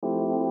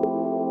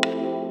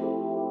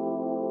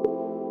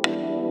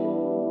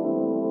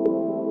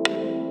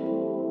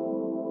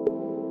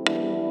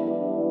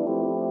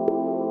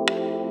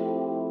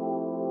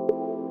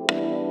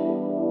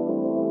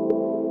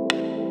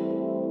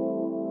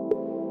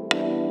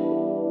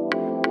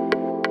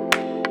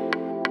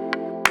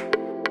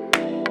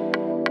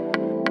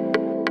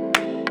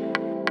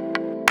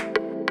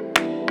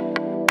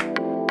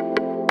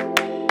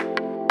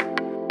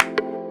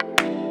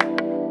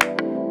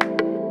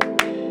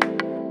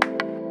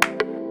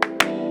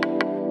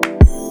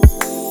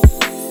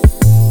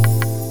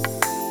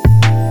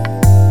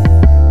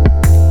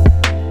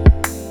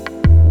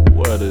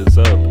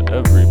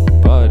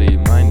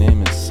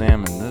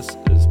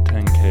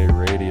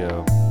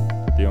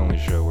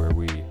where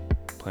we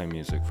play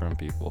music from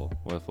people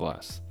with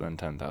less than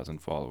 10,000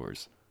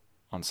 followers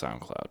on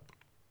SoundCloud.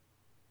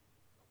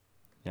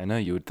 Yeah, I know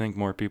you would think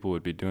more people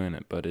would be doing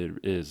it, but it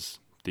is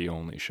the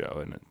only show,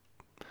 and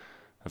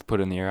I've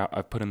put in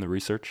the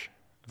research,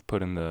 I've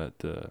put in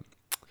the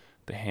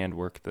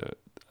handwork,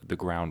 the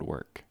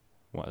groundwork,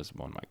 as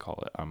one might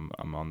call it.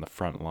 I'm on the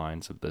front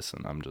lines of this,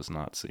 and I'm just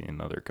not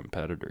seeing other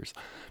competitors.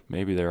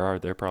 Maybe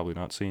they're probably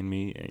not seeing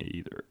me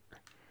either.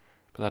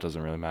 But that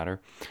doesn't really matter.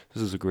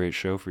 This is a great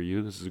show for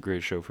you. This is a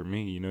great show for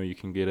me. You know, you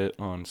can get it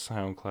on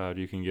SoundCloud,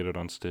 you can get it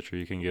on Stitcher,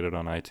 you can get it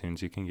on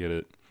iTunes, you can get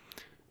it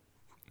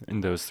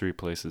in those 3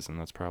 places, and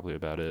that's probably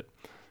about it.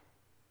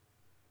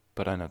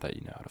 But I know that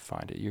you know how to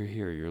find it. You're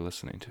here, you're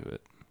listening to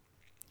it.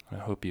 I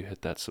hope you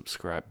hit that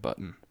subscribe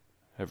button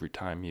every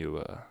time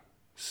you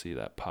see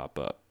that pop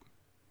up.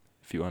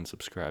 If you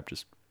unsubscribe,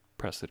 just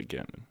press it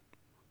again, and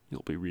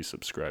you'll be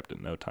resubscribed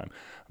in no time.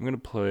 I'm going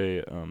to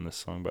play this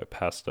song by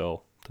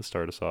Pastel to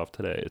start us off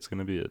today. It's going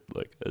to be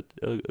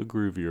a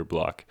groovier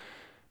block,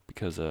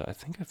 because I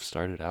think I've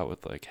started out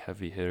with like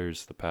heavy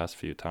hitters the past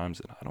few times,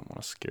 and I don't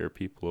want to scare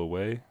people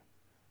away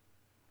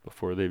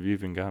before they've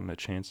even gotten a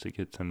chance to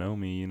get to know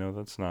me. You know,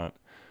 that's not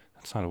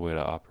a way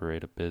to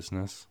operate a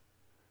business.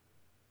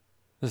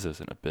 This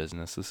isn't a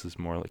business. This is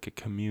more like a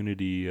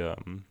community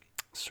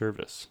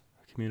service.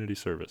 A community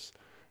service.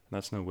 And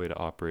that's no way to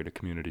operate a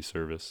community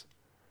service.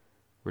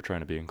 We're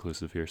trying to be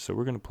inclusive here. So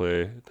we're going to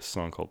play this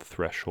song called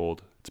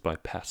Threshold. It's by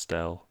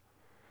Pastel.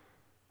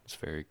 It's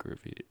very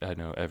groovy. I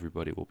know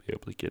everybody will be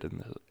able to get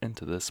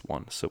into this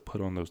one. So put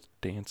on those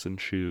dancing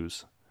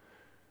shoes.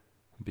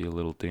 Be a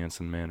little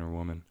dancing man or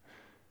woman.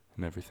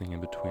 And everything in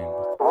between.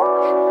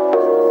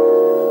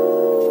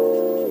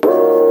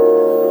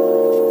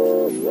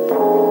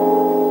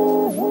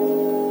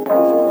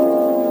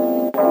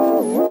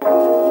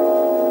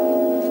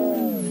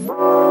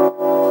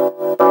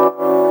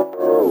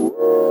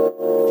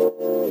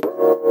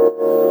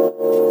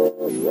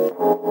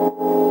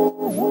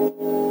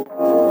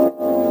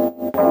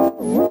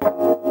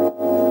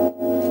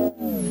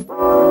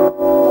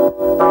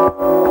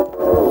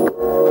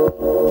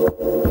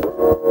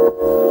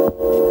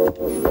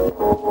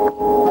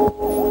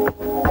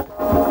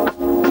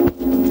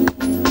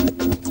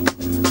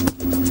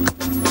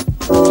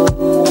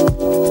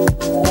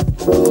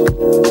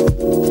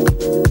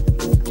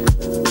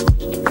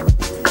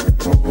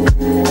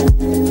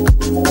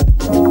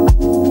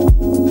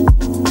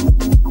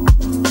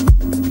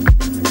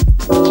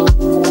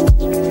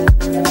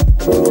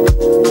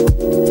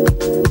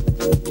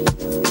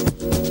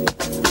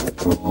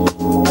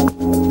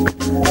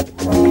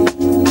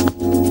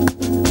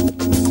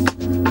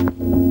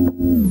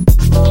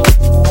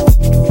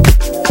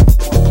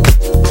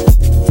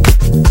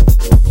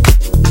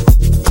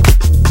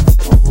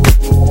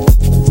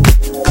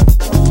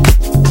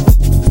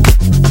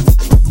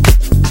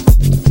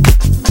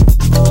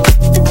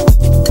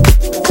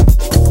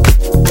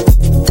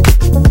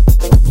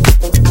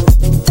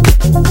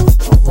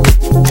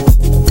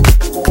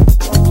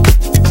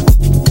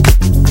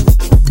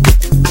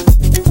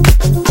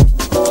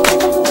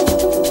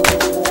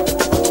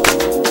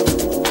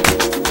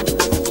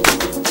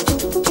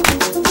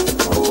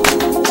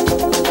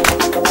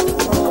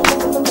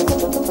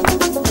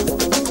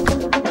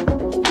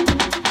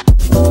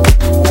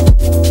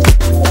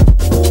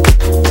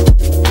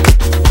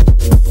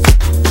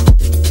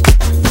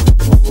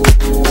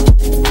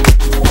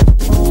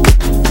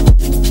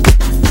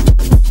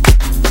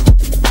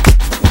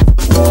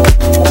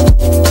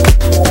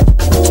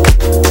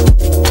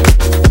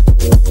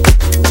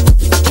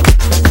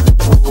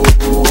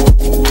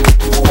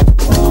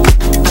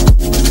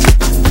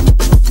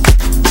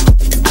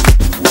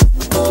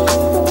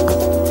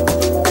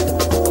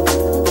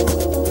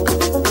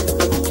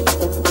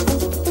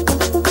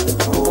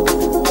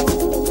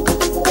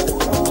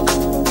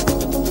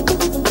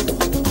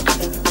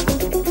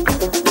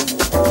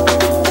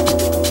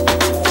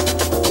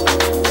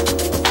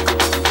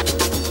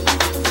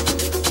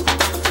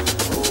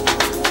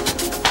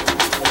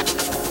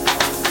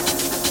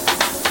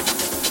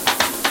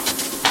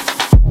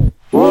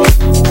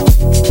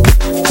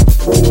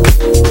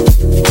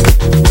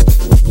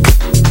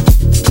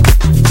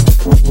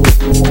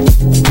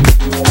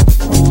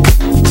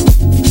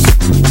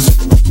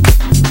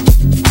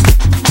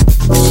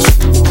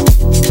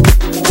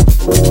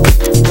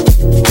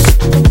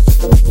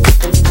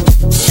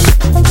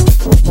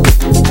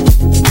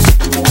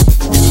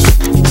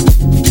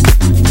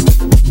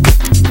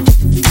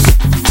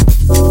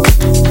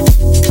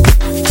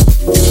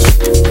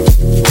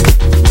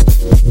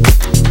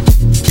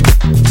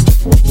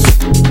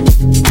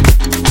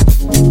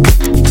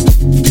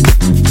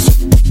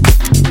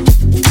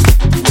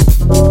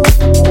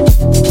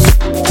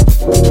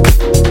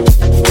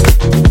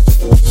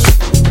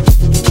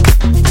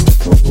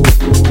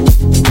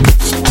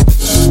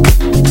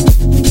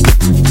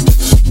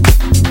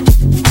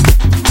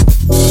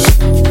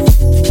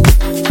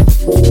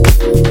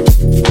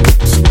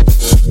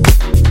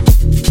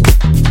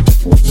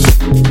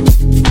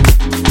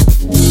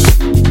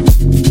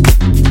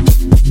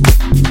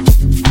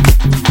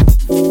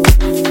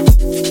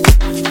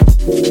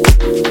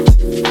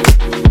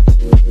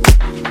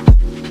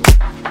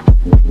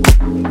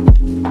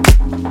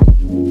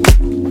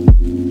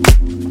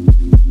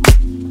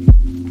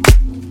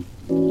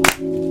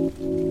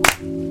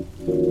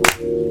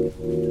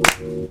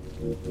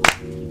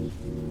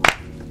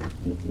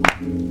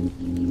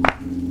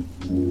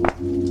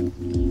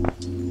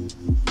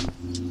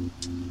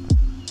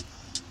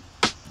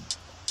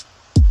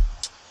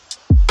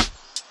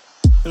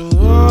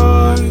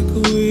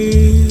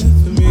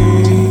 with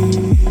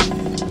me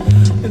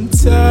and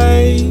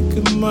take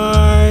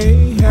my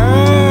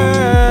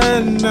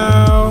hand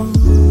now.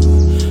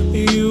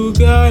 You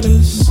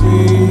gotta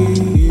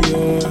see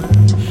your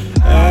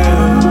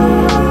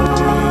everything.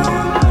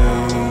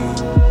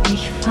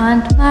 Ich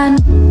fand man.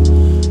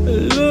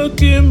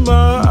 Look in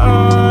my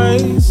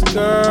eyes,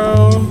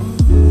 girl,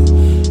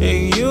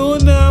 and you'll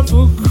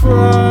never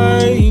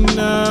cry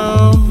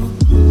now.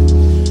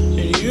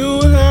 And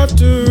you have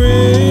to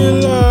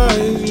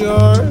realize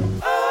you're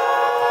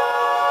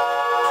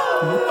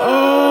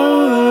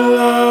all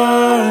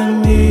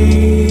I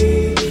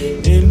need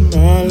in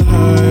my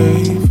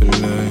life.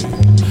 Like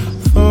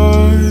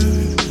far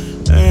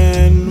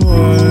and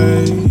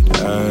wide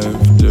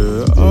after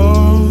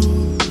all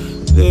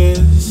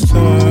this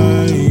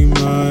time,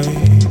 I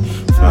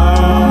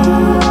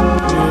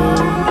found you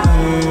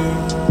here.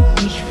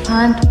 Ich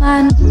fand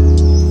man.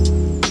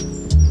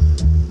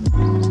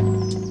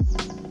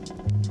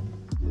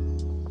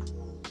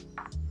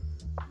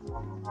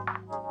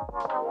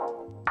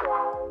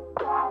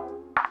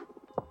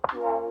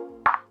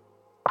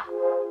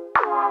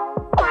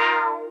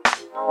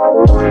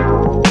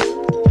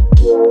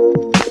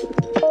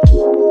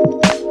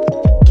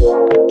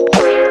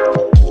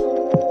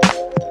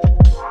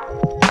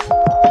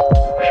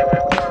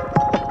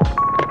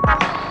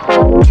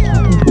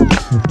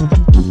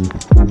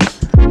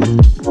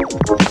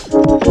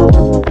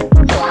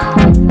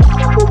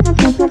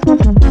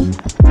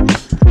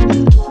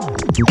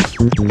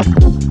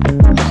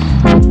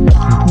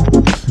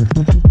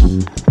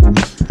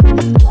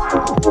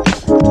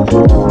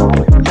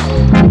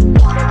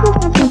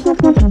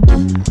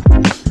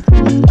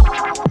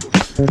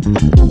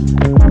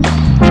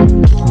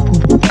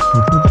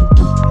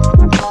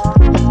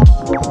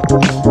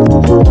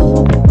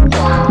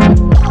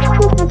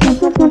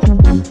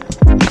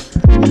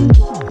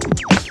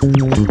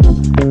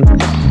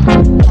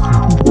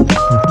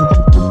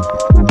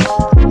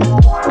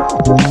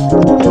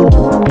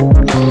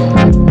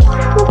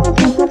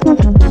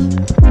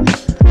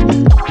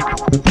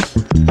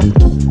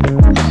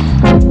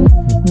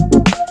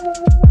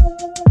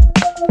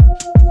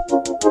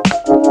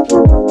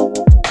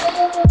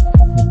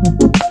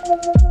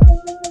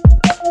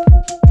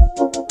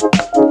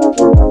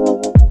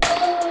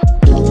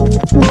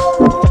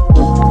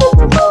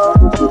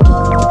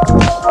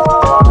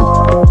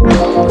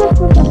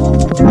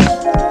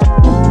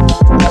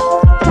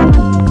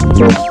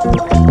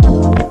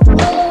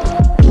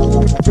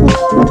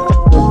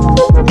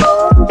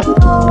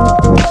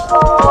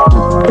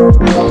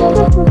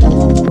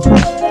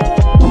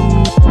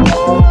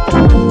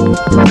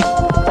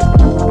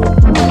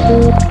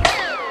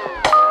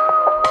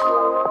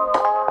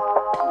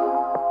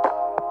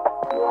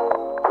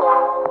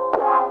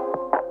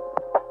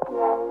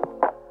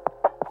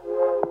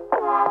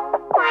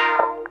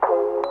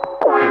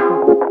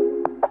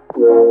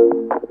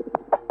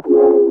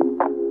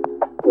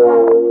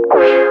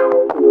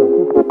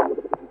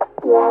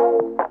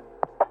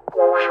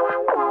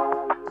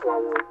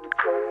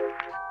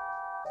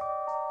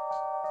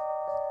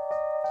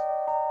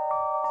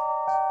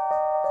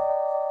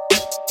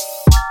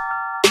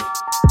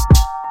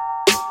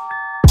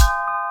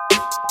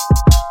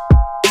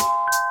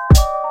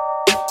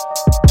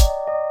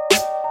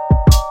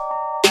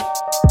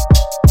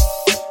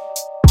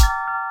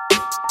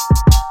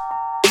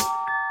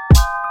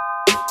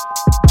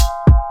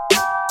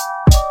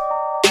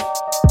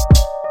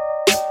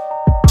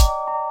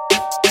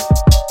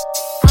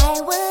 I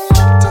would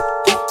like to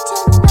get to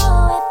know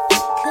if I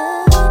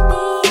could.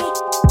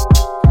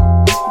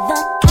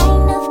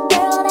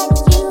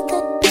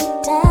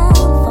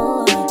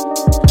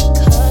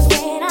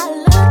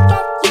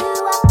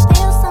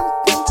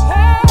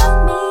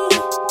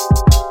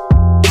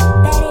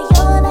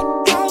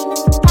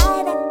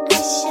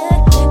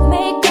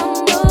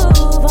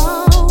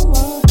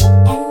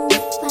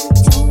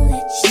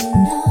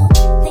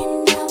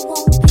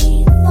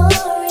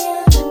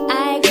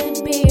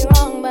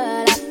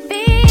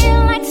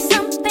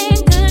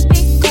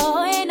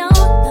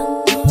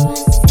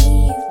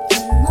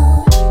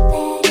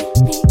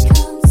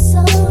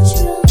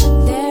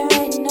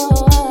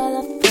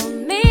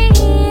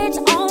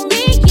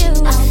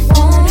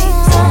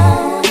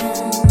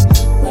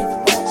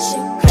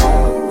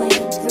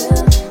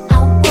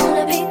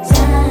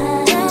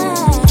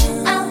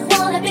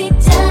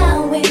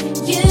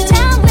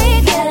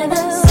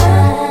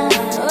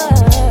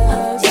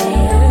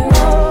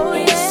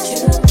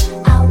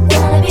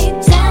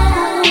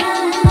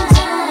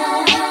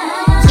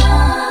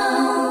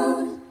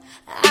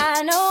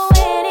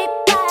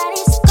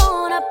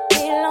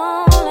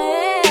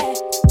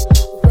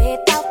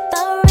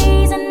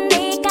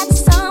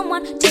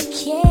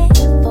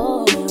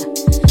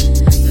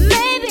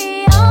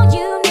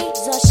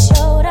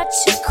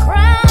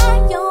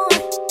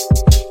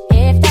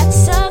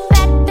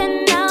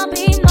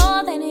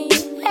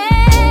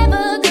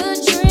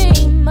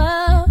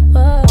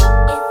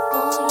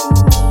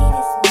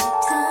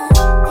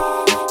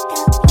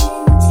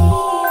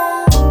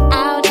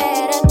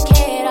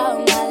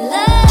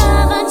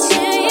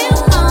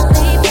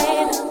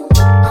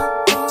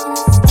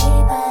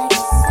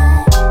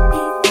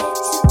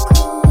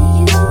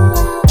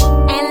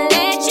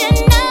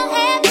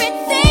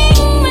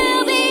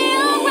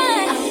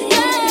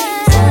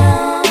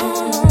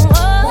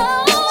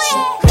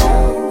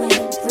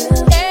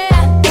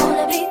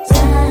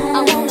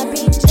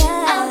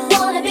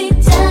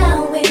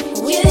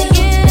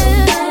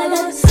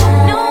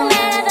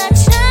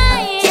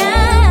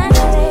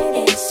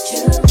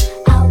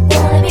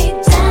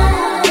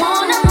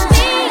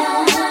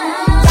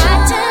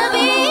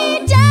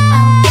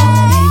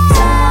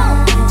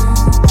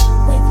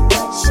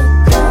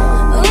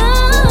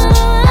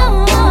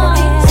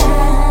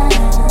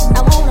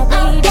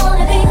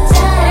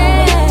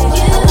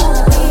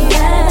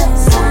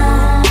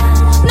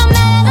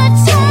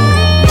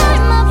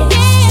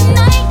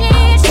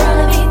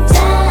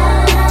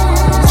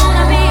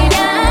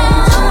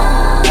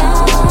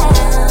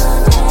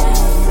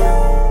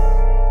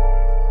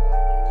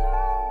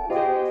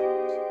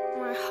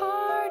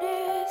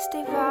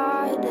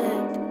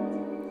 divided,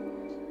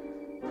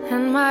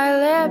 and my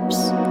lips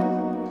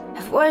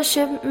have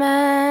worshipped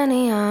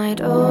many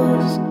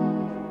idols.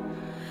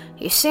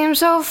 You seem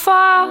so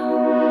far,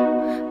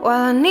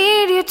 while I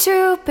need you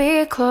to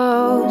be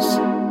close.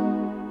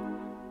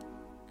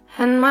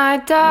 And my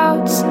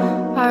doubts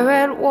are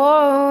at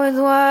war with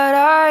what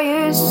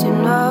I used to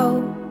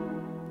know.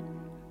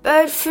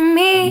 But for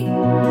me,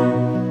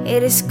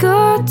 it is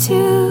good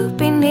to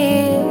be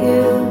near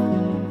you.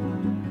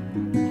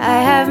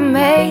 I have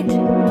made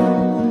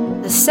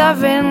the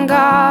sovereign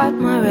God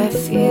my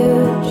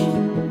refuge.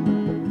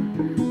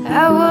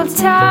 I will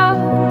tell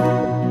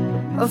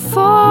of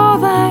all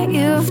that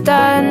you've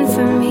done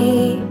for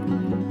me,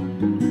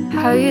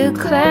 how you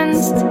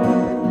cleansed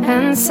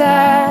and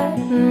set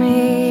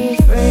me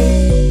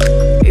free.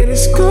 It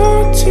is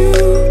good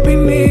to be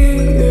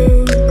near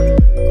you.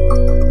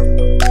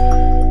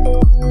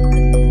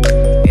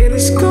 It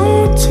is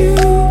good to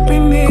be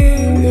near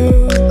you.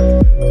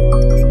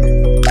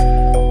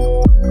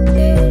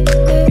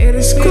 It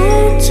is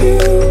good to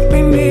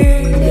be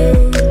near you.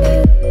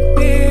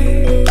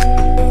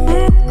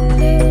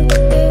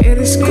 It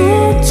is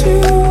good to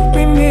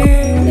be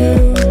near you.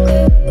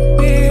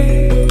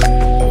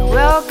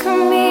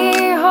 Welcome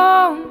me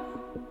home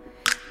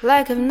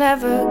like I've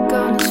never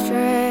gone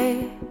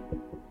astray.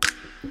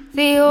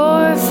 The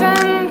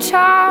orphan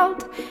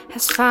child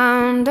has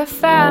found a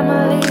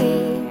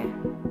family.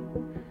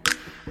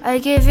 I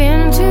give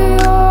in to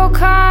your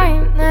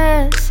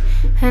kindness,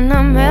 and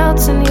I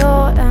melt in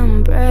your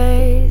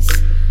embrace.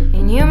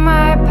 In you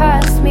my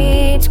path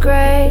meets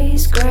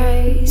grace,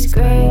 grace,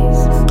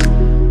 grace.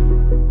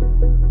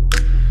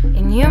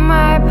 In you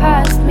my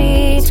path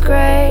meets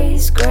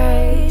grace,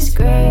 grace,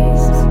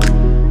 grace.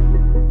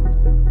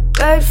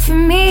 But for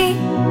me,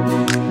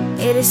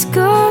 it is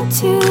good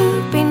to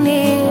be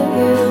near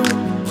you.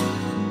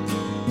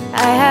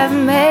 I have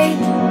made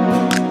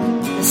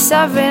the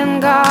sovereign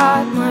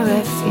God my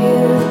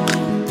refuge.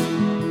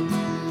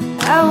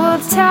 I will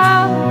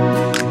tell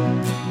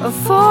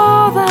of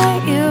all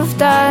that you've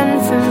done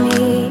for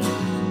me,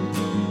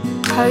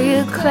 how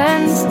you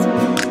cleansed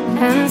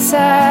and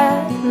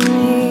set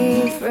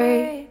me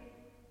free.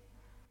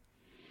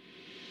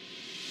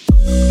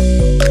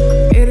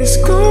 It is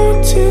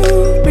good to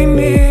be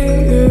near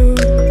you.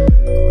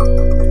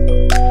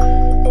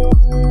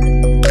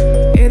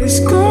 It is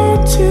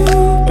good to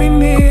be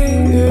near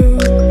you.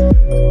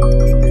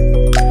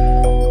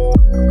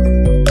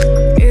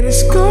 It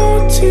is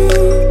good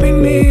to be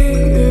near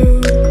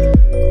you.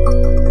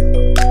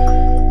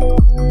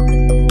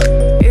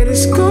 It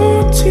is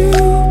good to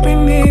be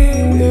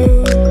near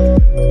you.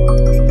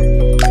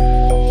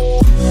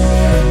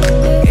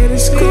 It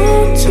is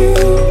good to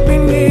be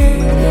near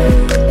you.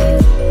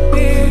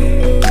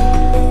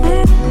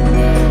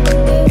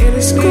 It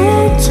is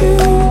good to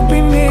be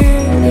near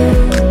you.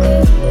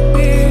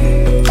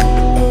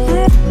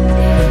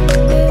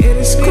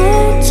 It is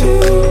good to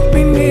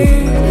be near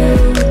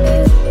you.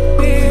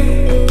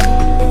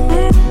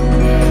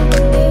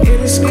 It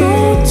is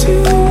good to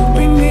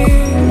be near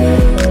you.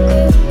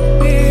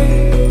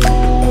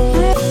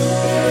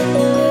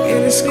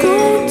 It is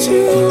good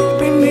to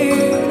be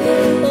near you.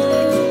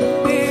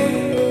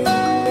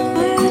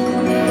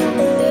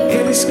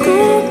 It is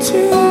good to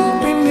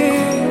be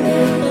near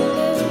you.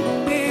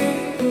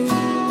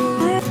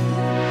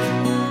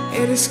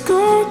 It is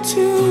good to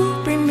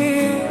be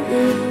near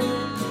you.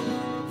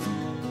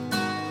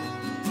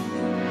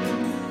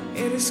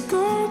 It is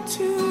good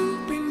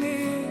to be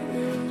near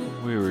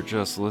you. We were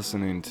just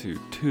listening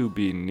to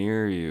Be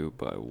Near You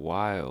by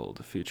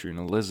Wild, featuring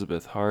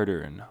Elizabeth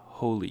Harder and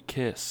Holy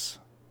Kiss.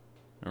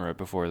 And right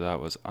before that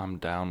was I'm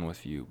Down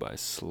With You by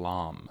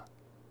Slom.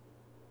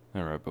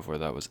 And right before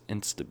that was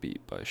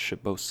Instabeat by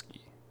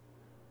Shabowski.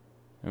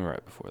 And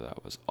right before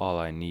that was All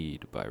I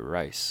Need by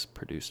Rice,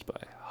 produced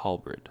by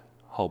Halberd,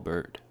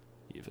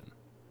 even.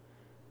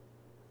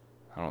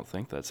 I don't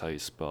think that's how you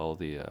spell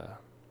the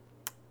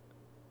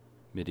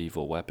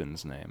medieval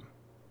weapons name.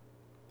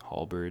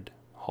 Halberd,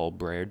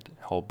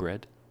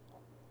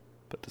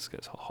 but this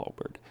guy's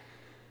Halberd.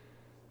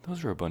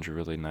 Those were a bunch of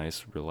really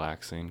nice,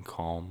 relaxing,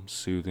 calm,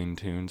 soothing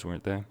tunes,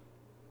 weren't they?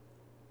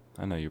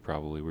 I know you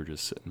probably were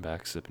just sitting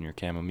back sipping your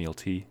chamomile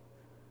tea.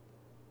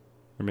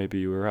 Or maybe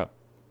you were up,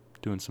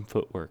 doing some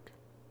footwork,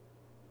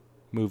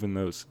 moving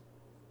those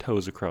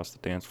toes across the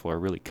dance floor,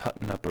 really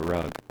cutting up a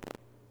rug.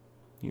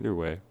 Either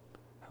way,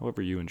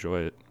 however you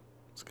enjoy it,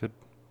 it's good.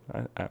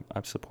 I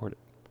support it.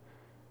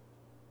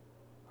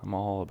 I'm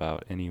all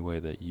about any way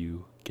that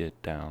you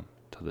get down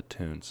to the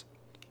tunes.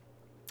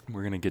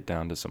 We're going to get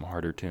down to some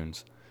harder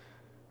tunes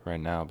right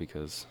now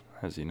because,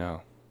 as you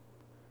know,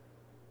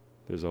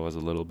 there's always a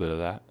little bit of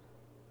that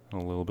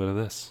and a little bit of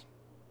this.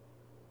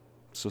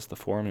 It's just the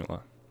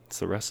formula. It's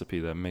the recipe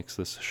that makes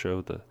this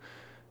show the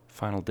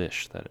final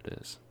dish that it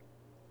is.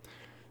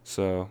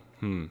 So,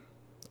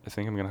 I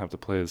think I'm going to have to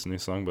play this new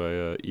song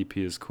by EP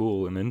is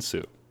Cool and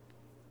Insu.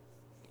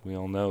 We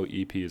all know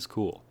EP is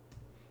Cool.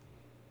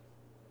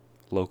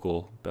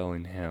 Local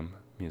Bellingham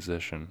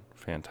musician,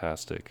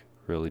 fantastic,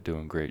 really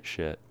doing great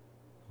shit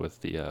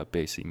with the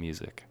bassy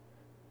music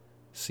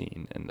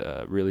scene, and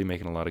really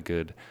making a lot of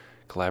good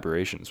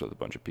collaborations with a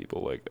bunch of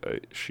people. Like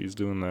she's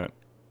doing that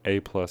A+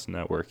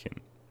 networking,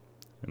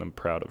 and I'm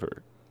proud of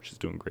her. She's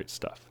doing great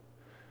stuff.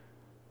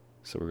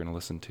 So we're gonna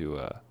listen to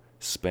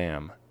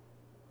Spam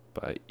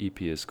by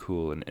EP is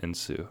Cool and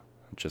Insu.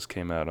 It just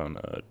came out on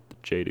the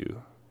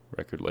Jadu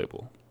record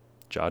label.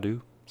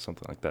 Jadu?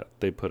 Something like that.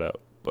 They put out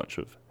a bunch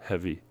of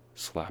heavy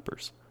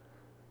slappers.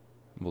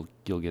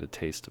 You'll get a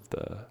taste of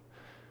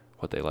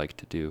what they like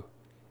to do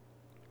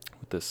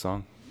with this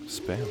song,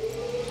 Spam.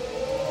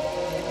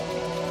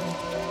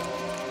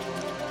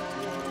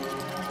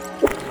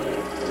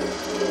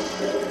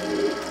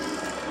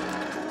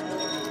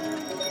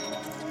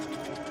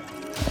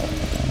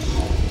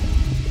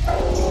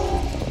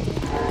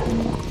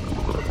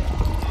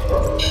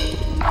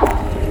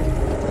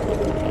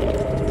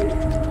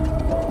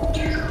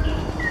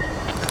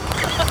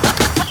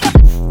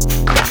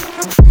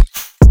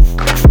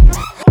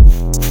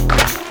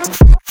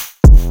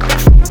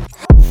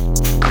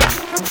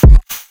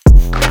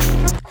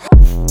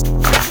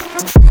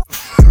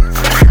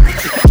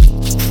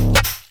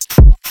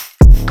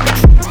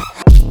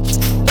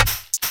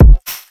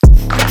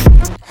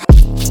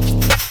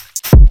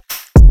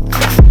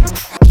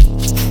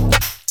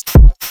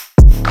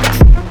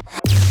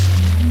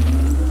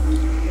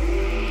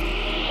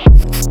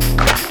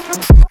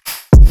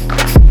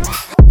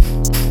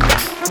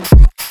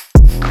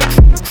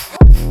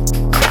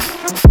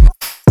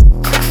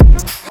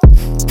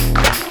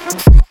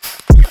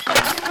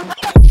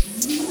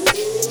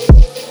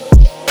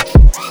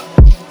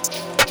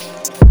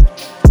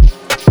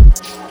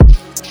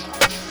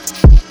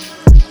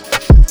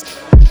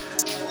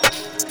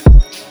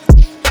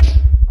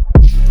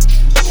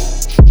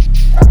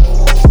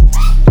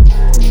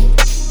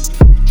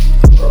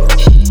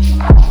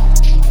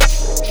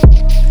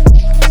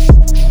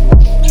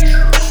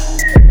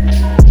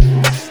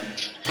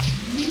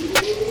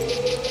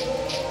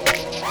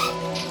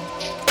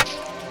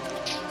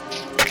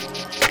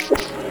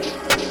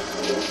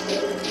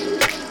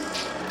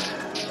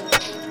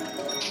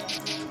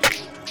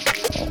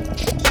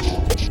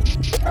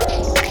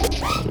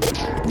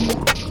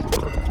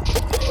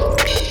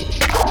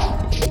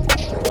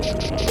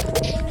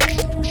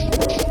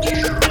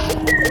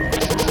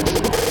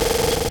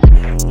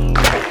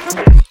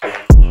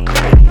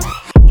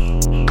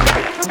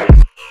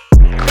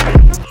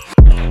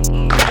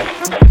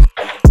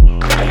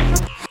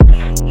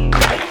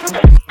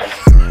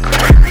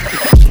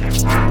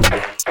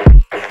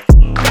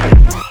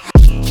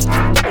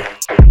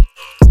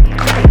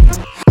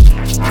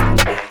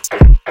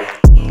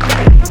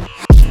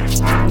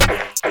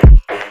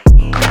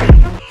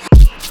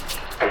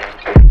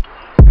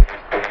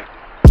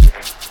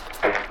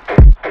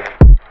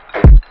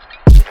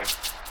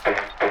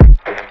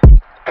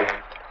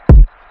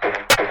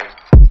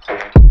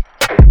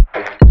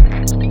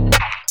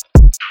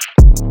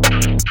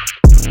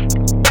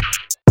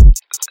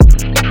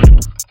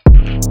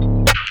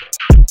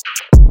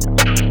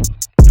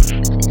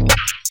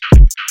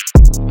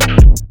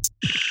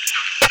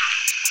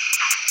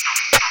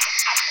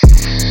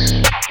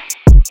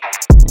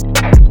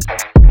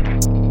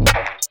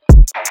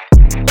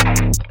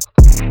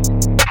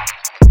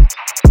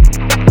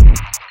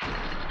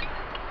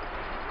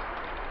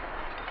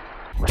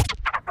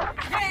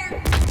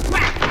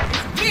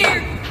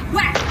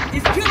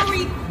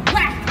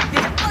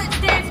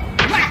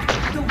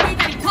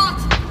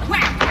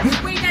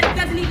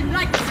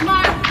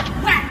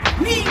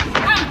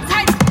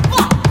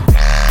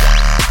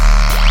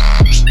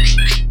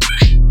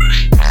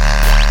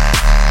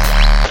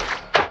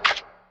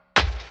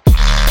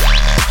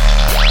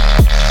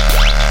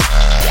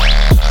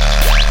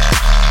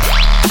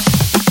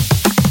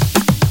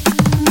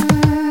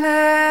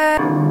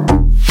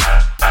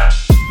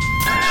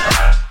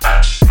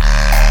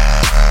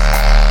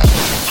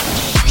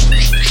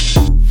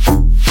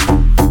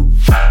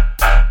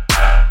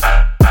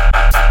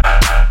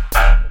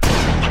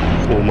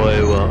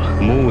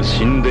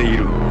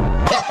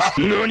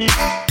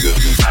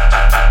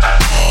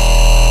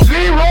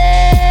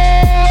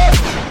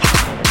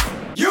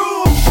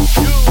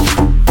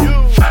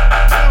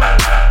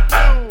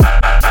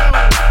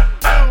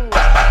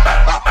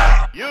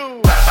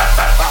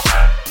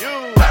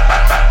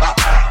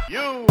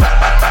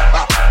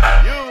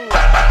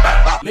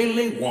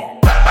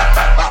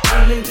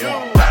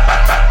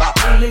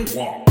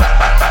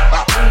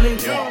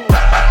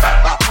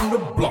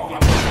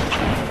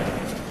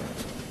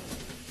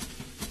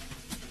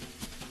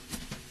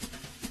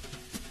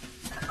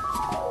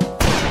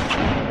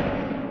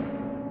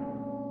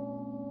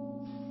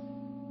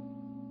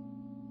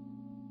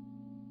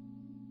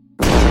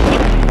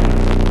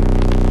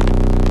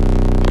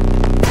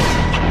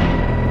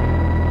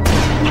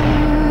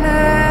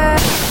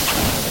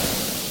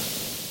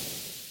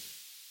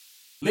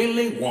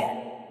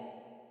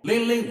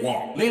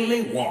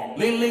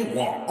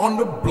 On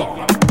the block.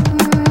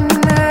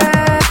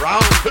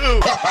 Round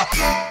two.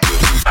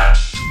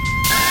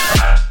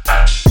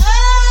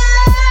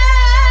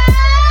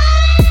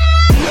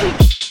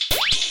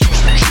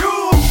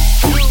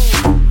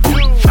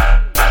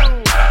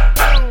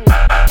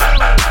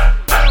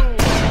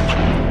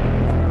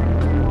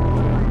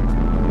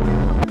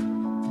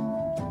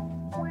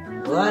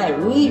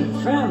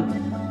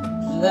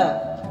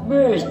 the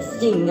birds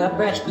sing a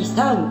brushy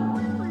song.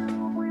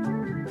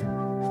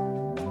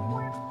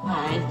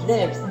 And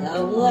there's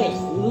a voice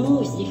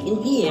music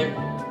in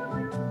here.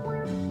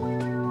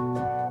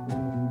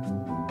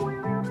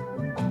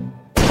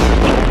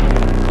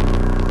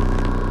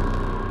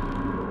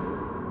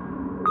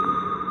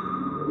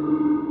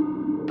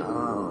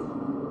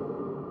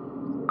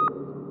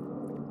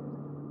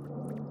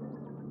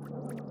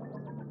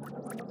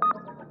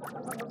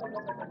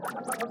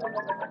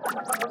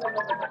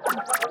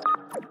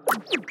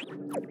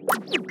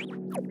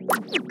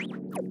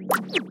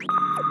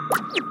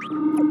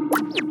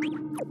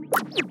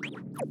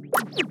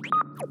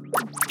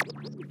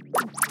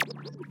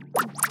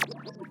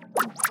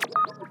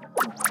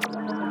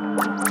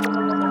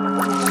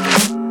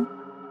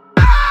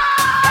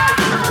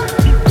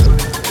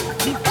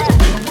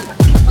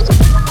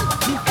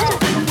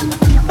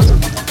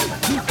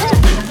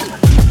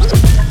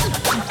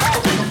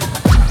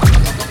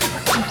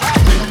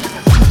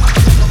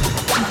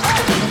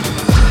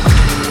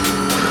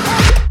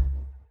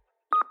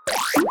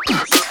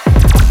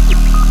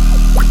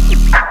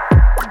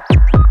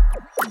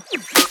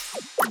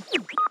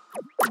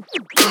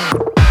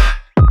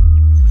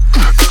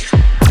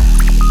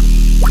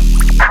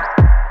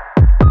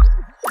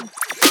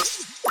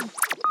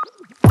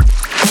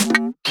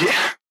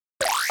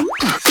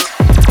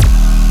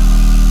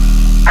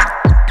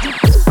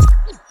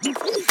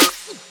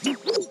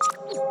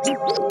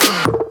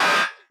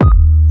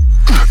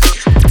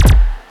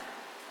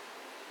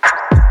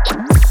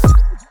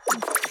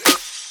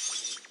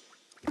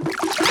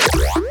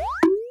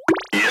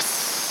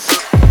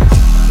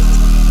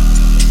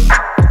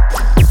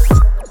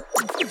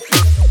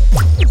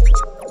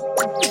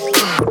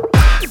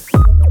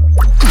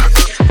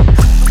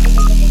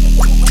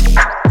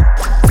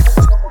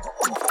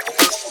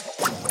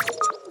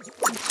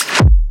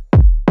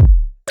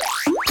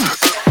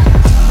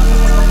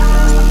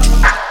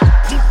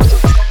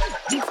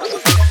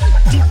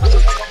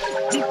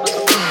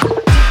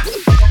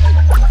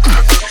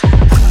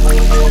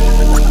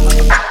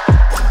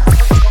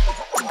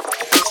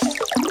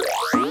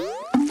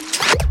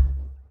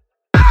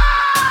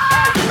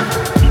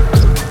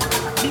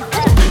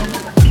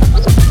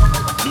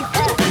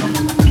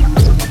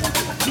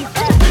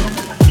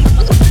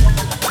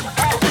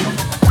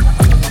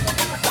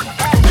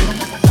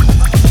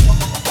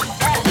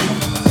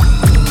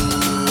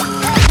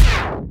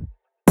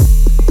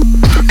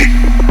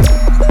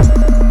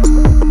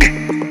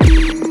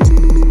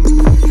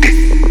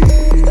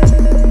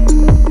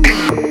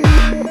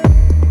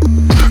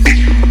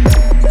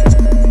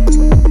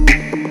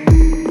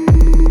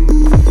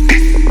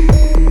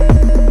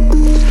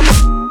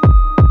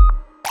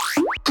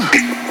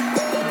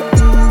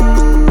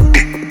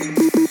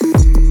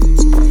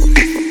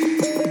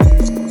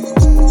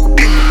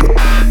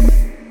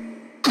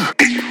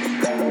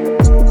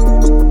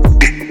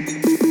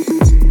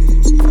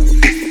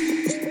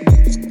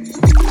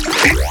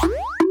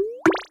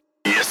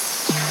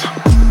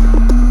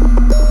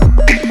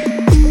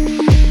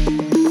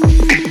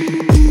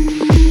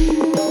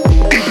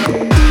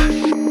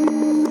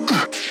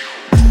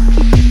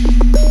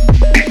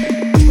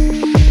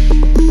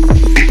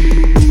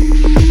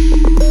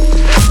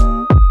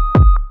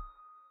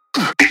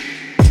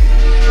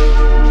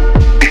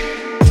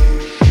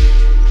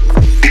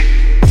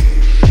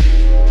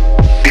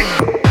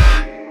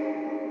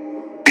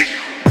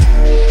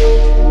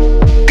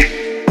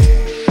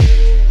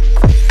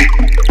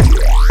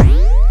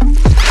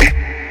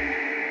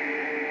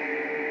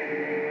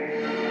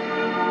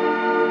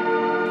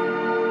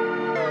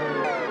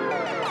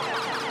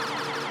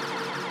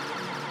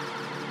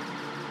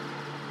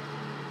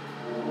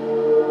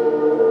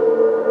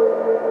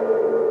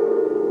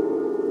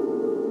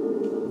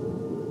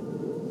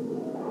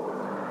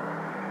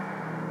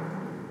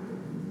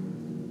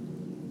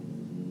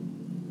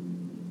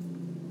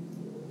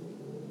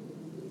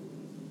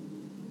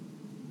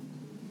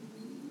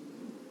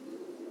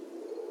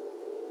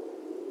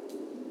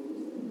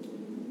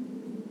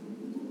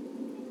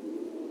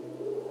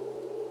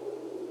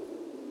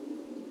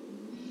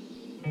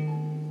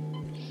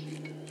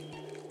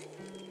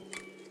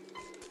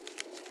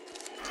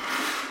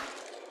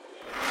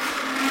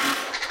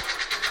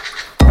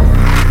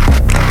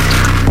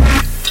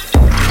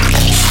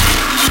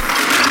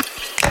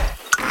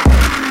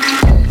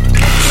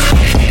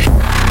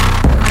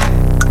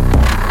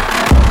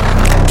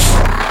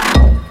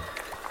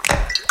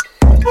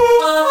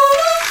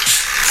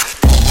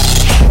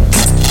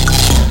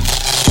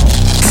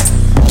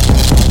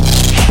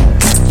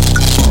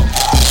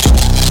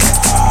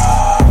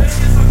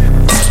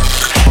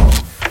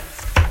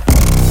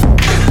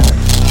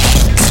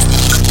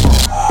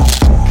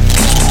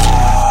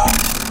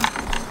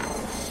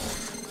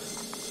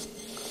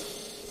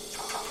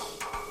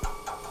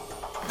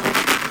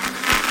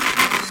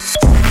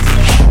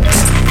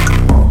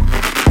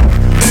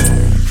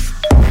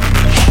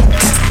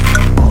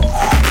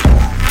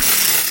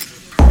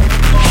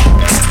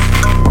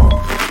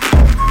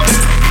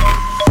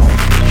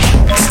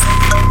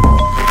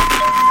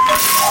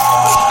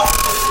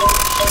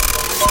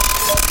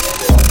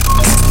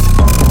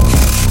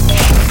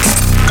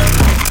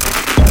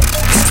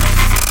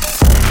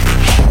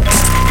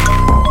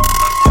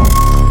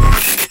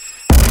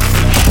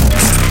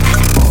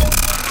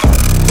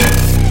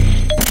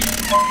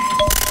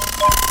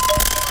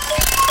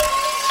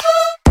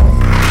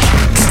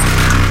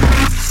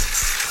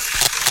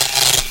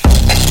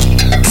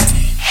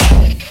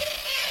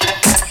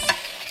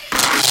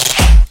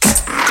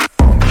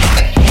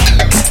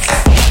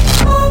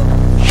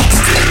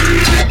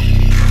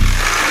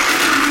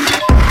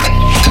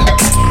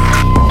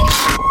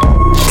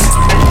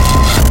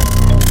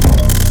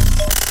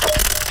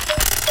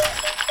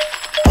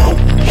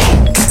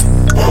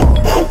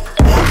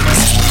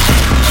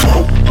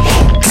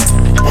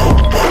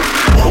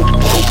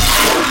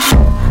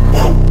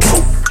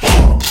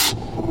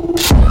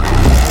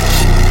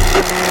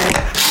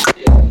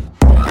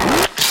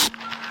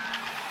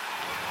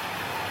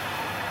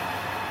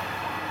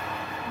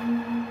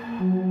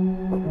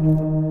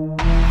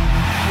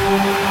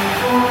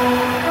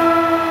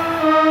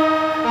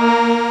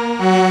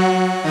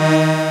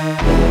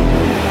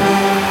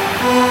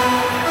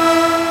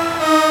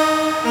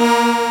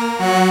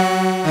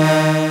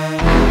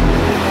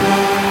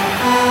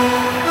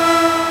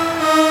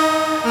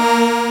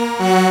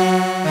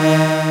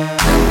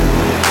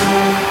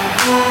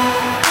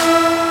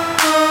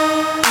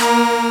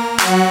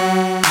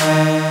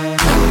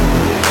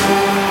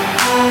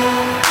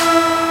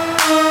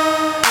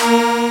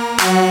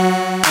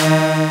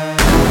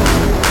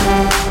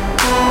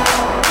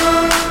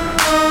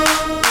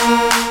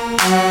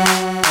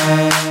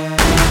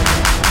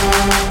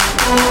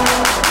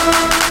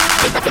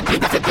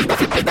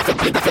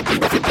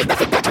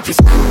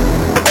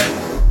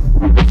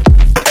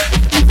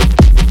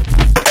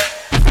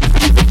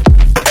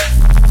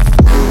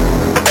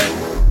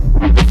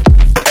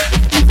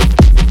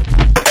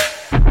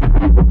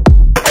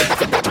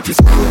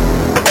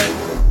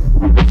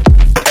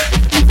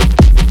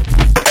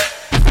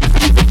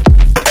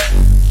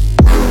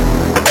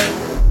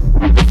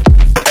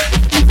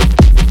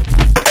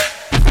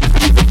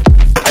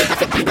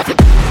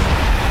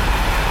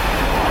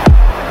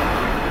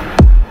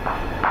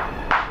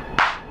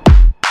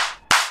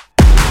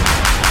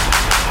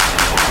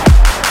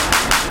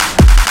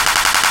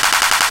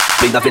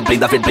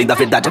 Vem da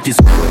verdade a fiz.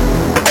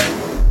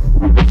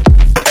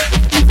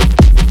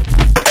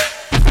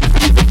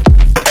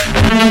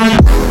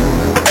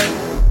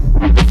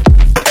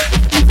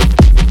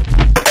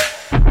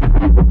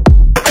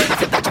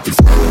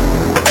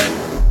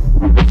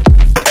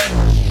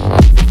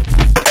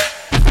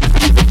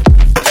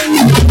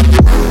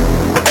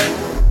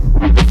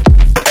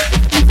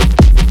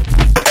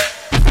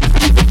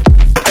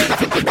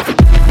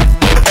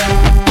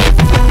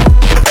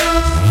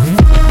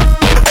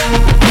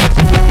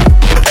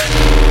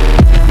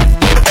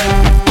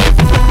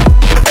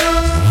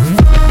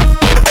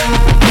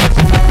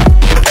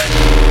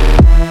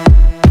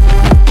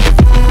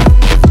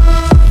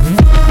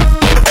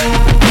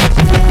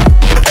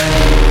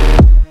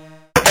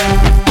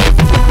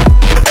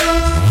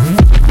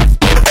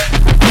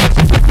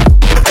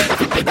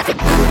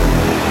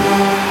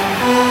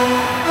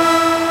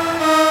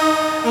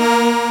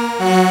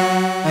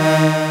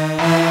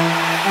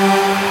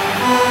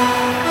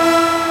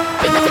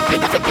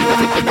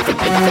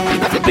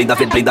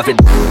 Vem da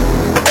verdade.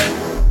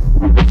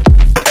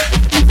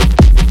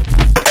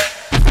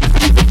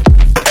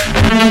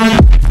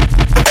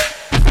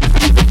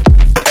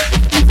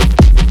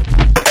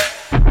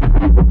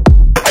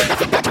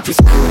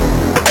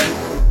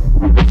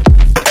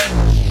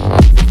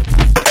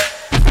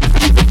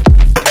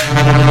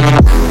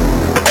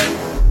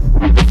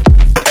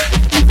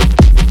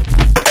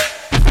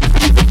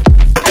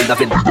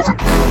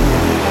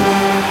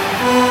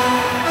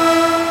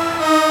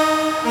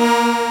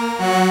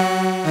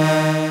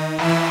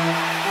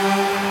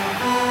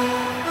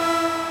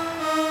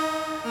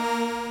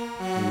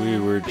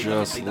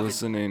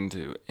 Listening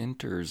to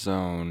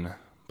Interzone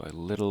by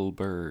Little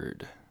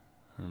Bird.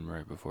 And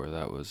right before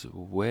that was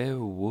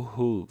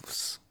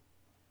Werewolves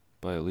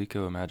by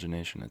Alico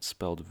Imagination. It's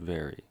spelled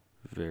very,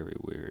 very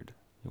weird.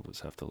 You'll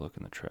just have to look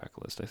in the track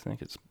list. I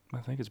think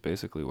it's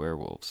basically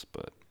werewolves,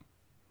 but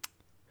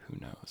who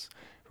knows.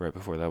 Right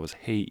before that was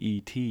Hey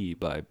E.T.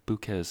 by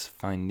Bouquet's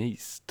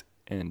Finiste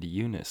and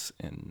Eunice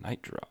and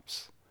Night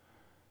Drops.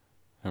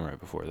 And right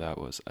before that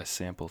was I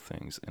Sample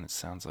Things and It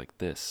Sounds Like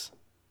This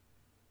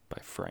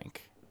by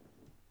Frank.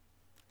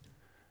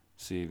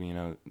 See,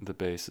 the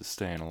bass is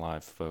staying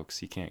alive,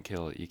 folks. You can't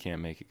kill it. You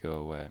can't make it go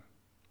away.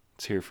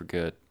 It's here for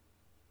good.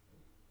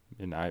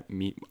 And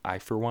I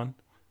for one,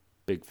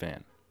 big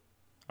fan.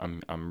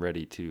 I'm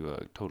ready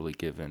to totally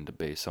give in to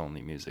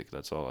bass-only music.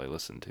 That's all I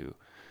listen to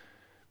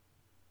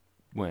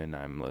when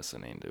I'm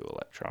listening to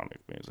electronic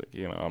music.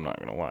 I'm not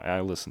going to lie.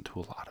 I listen to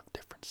a lot of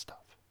different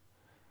stuff.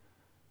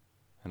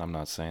 And I'm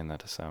not saying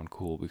that to sound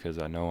cool because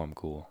I know I'm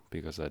cool,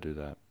 because I do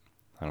that.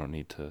 I don't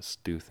need to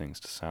do things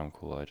to sound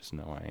cool. I just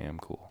know I am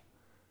cool.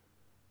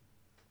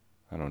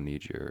 I don't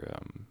need your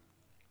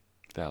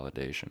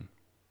validation.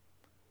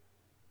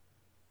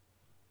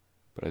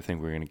 But I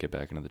think we're going to get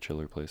back into the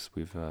chiller place.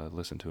 We've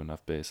listened to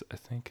enough bass. I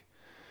think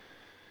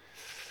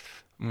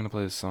I'm going to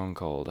play a song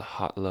called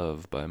Hot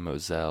Love by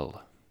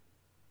Moselle.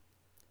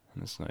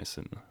 And it's nice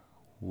and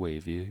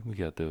wavy. We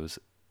got those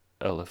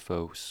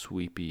LFO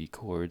sweepy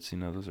chords,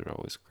 those are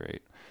always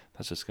great.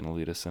 That's just going to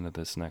lead us into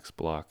this next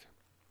block.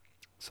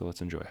 So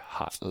let's enjoy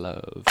Hot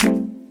Love.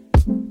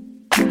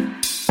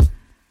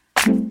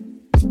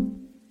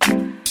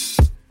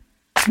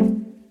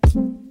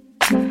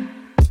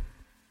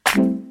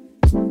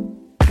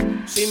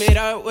 She made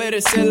art with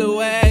her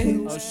silhouette.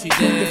 Oh, she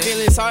did. The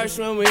feeling's harsh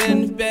when we're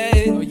in the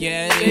bed. Oh,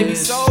 yeah, it made me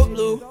so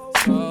blue.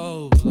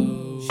 So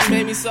blue. She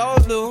made me so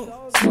blue.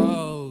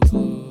 So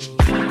blue.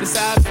 That's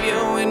how I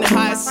feel when the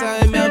hot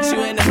sun melts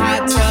you in the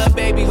hot tub.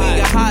 Baby, we got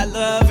hot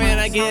love, and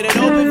I get it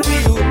open for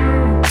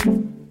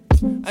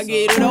you. I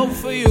get it open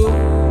for you.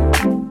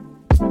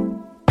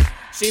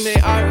 She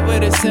made art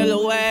with her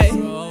silhouette.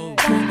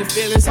 The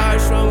feeling's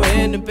harsh when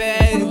we're in the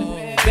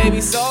bed. Baby,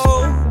 so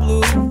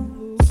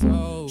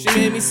blue. She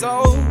made me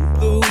so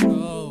blue.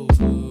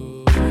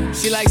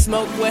 She like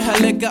smoke with her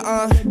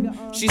liquor,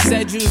 She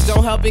said juice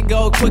don't help it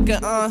go quicker,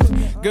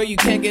 Girl, you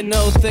can't get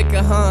no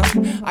thicker,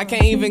 I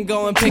can't even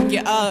go and pick you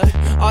up.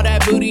 All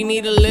that booty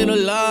need a little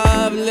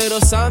love, a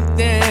little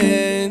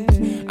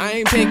something. I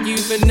ain't pick you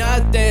for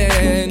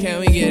nothing.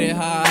 Can we get it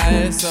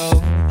high, so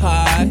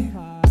high?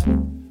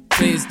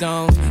 Please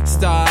don't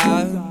stop.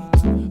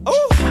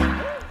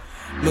 Ooh.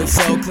 Look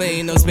so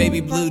clean, those baby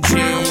blue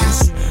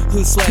jeans.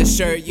 Whose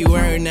sweatshirt you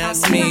wearing,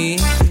 that's me.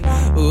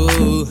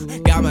 Ooh,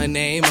 got my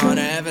name on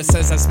it. Ever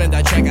since I spent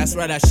that check, I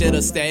swear I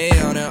should've stayed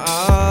on it.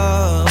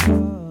 Oh,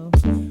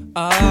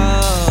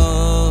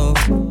 oh.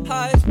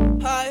 Hi,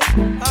 hi,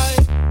 hi.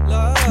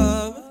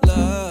 Love, love,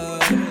 love.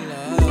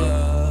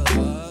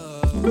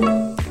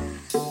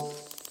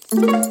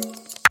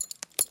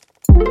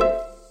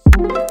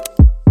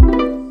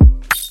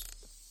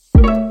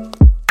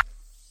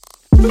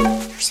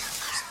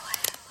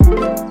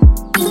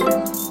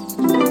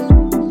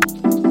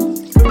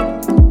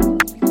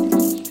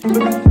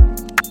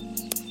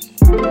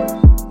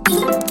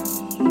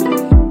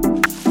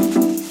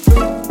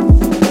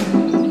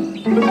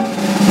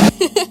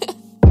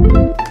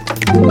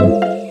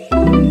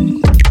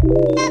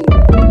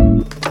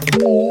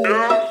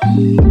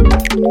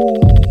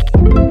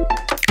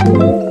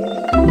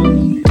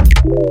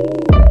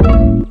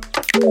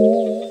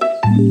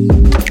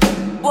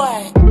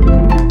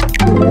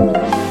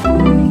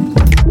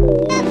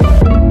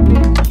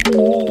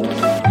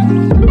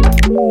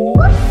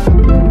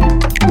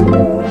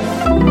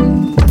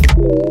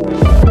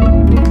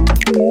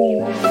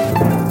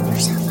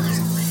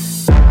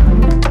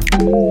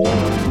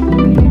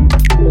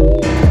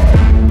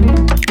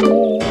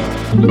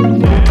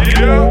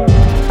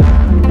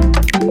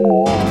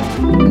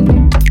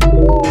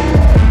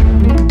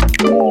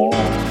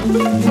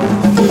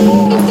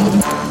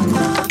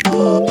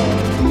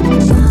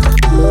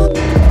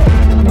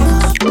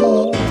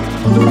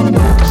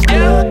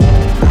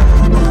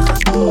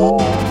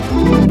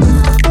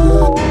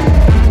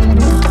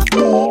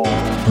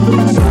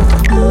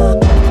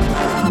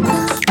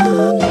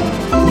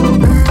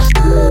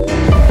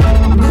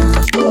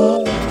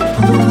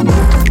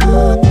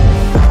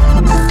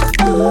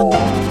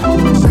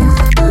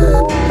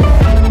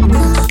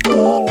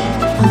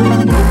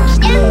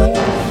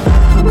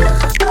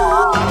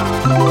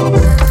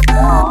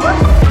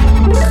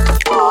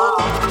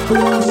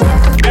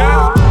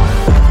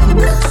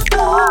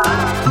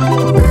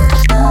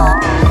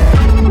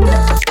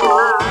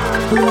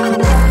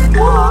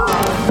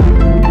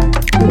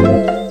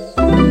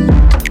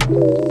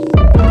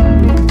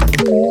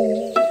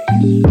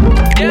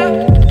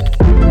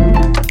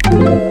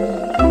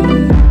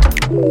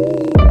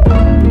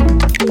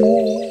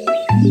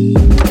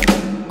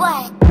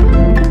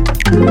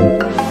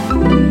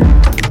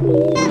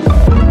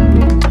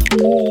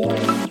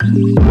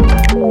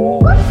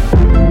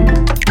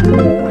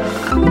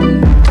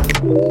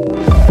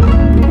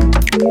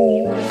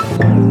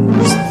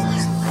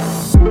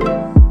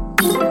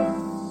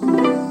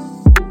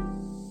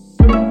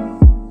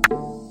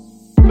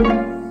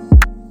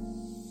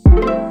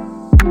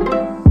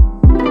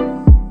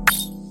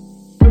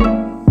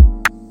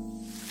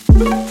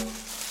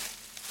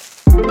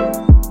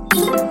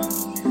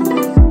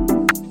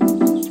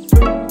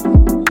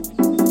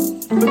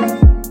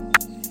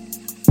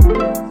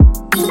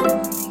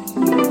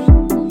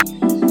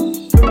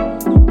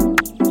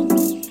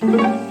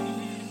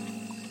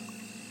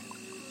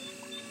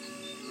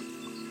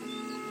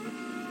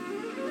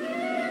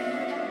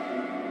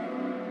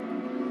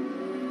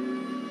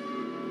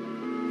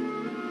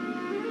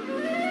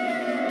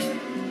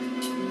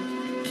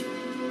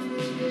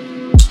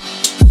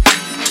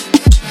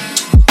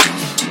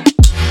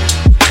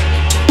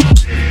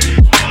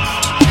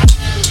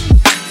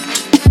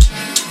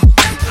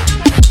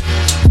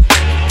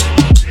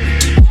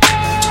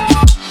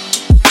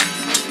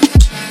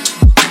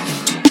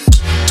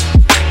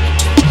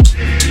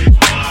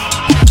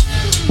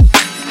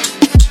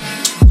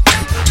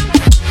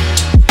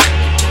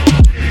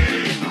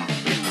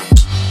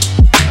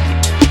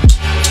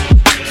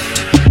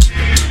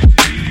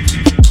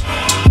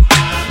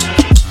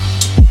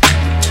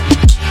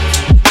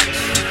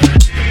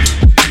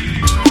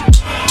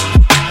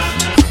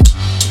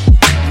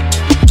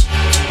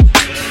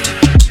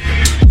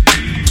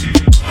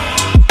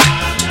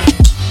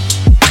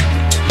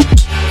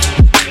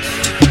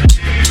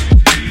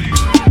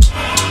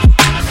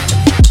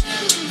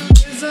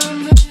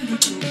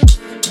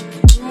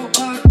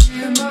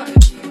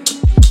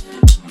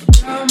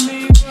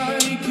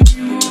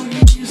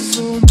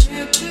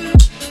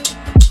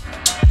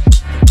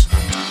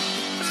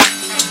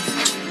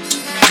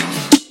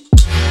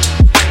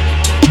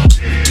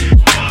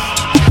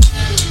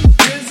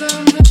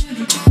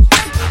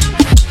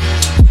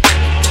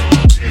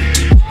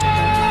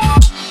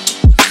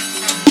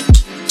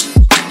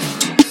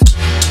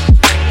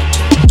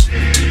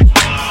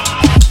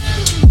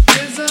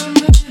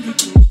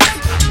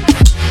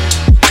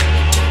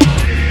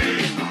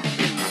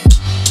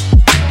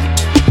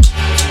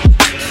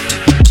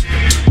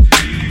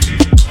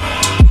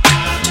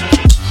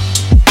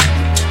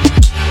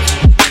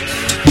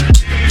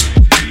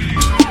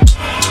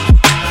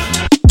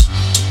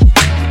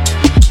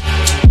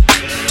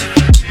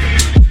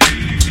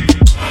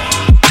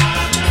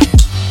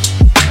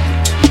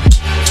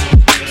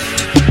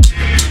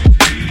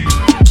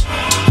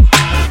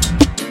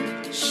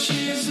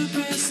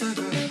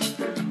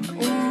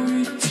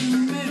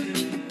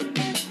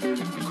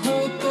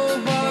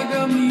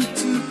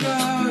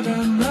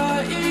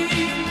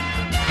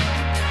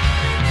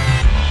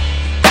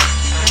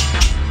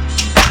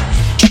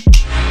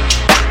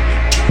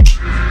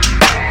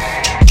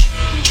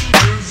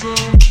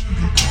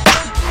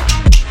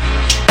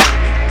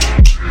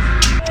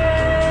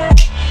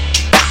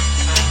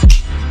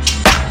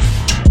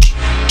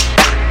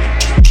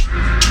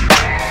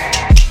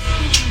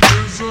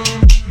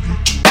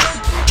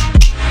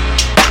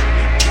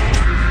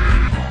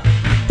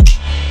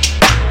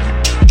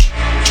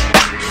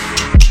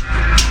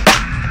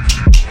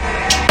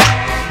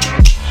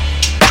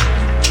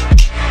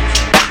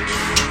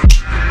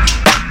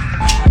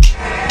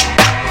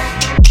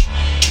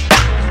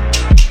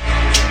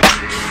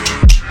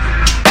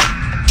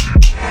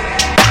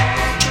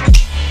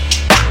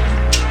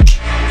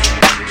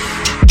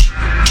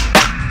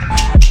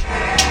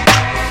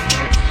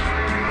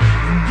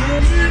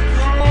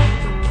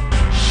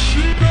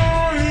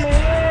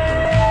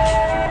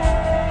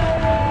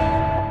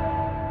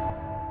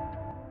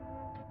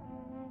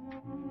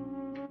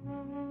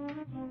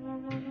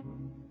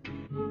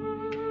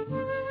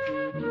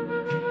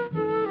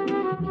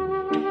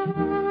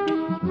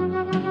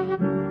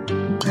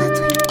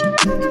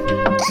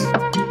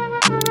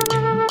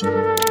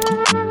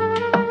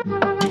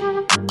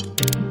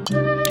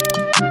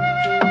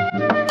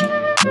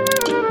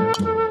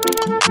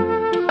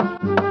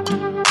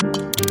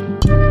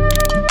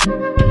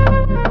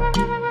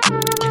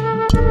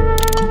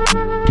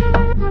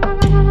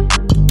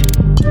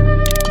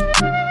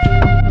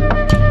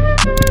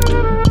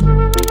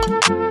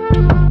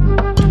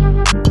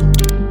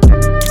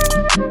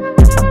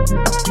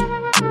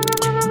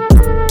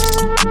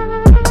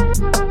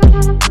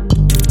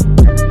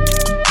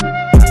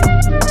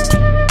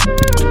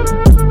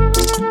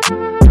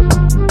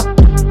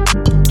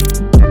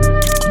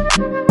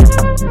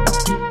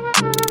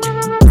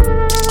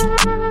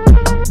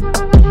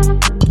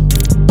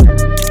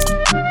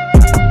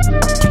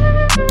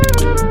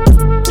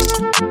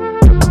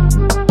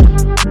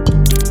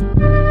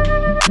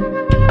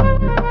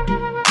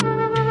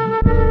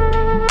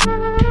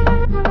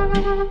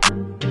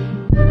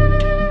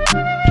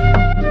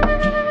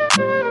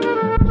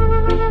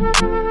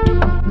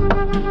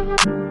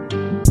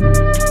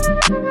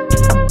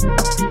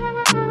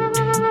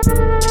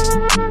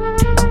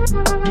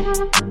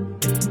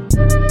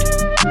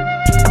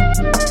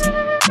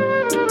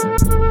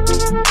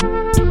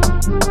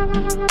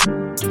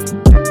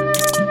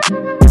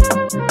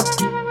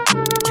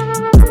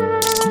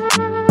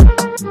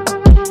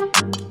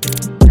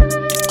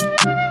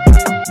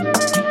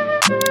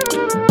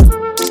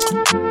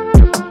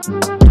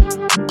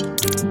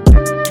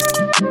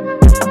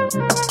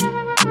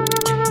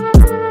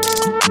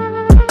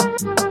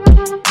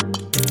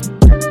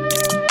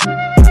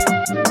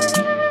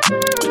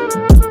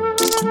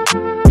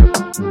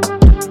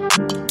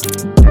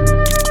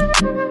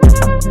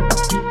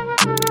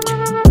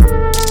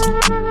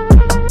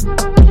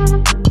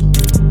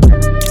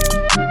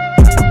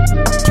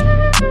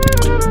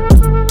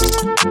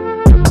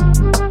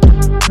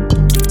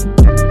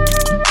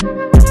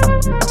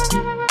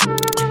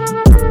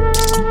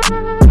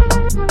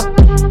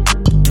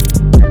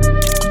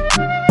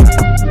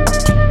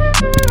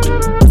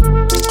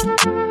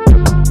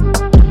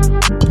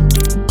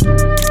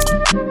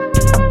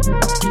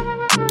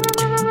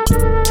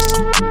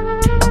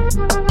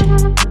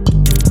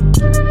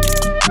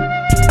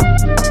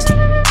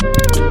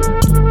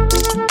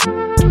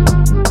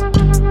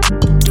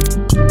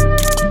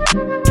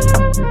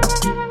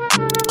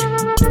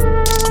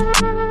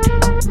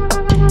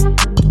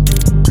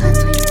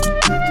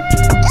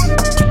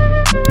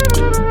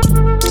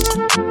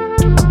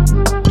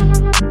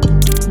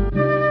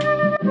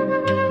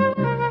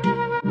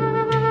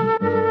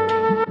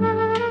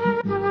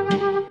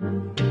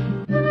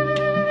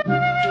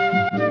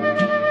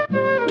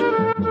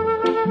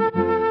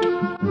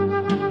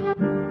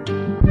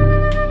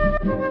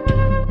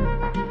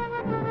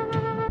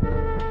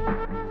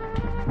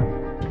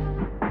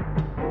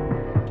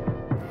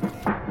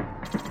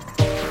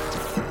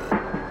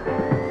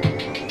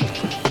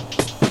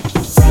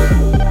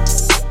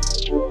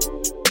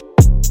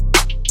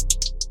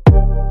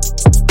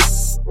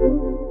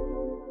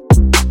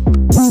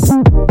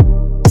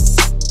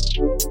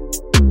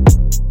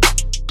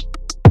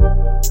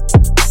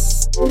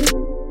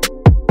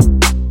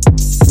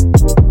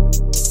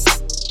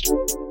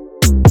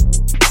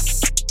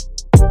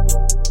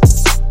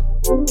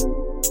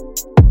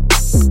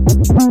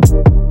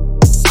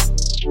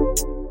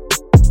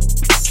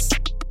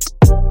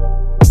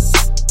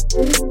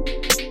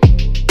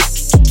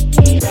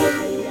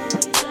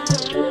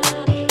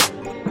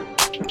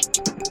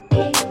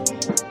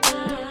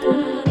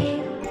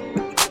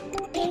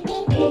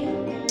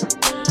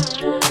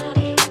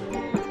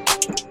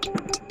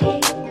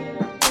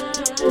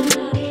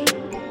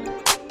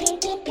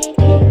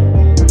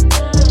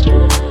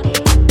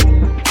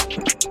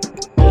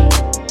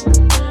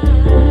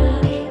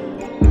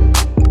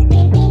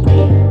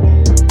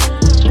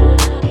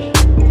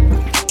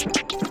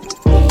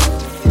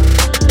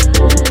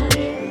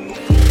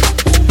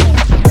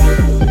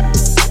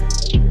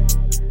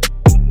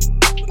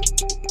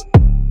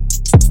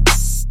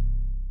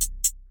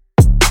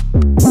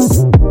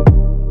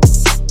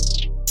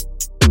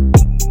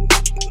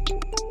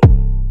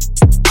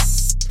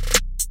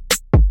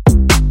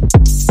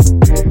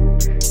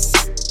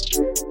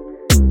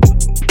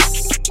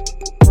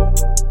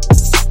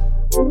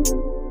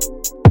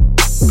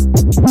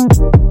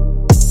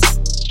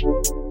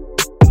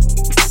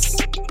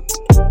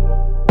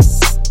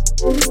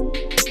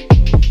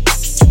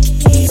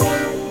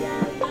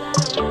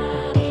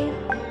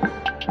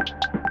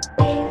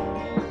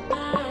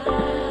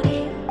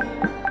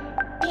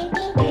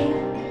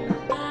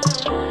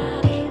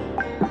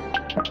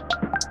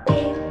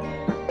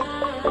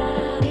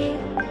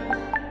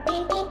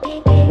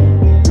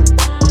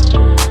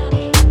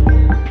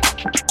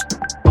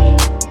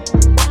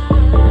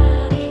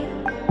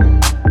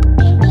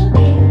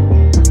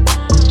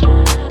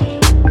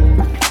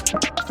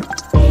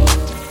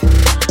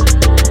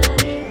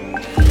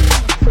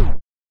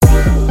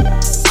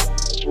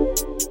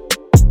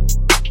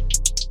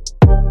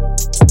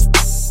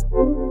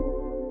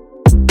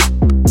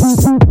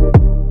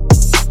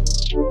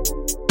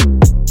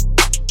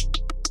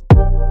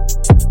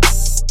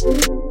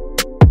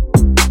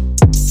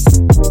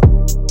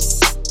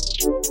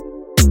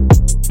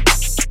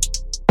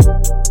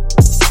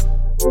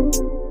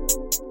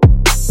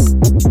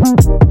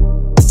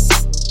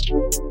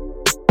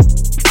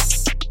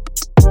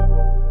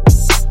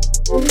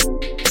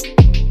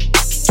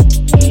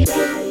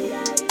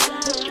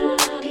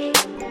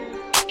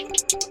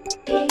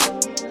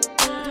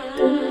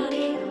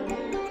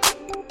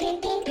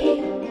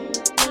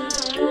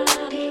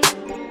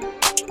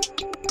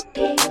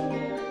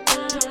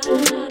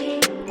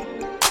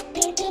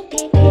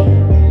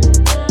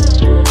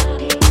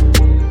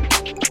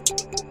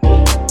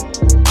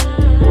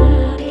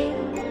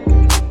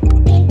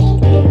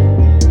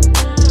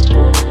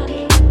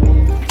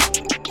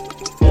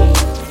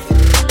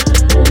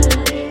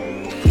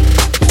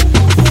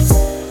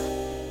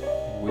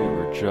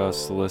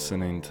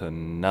 listening to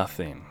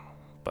Nothing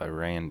by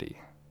Randy.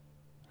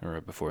 And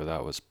right before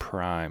that was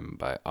Prime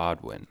by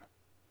Odwin.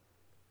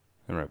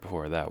 And right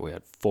before that we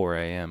had 4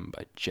 a.m.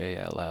 by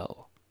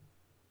JLL.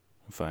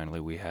 And finally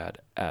we had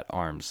At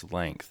Arm's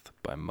Length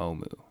by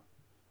Momu.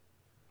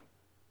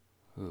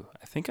 Ooh,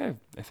 I think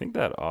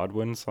that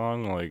Odwin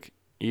song, like,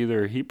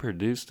 either he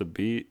produced a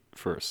beat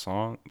for a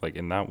song, like,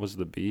 and that was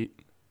the beat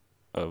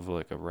of,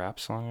 like, a rap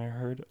song I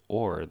heard,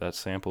 or that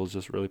sample is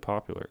just really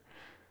popular.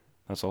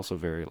 That's also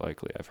very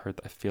likely. I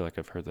feel like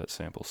I've heard that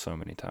sample so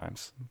many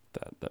times,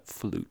 that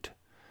flute.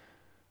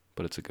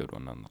 But it's a good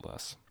one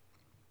nonetheless.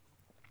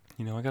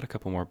 You know, I got a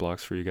couple more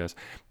blocks for you guys.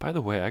 By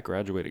the way, I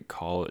graduated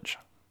college.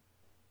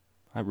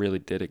 I really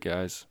did it,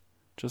 guys.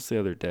 Just the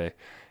other day.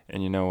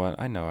 And you know what?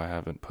 I know I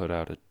haven't put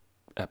out an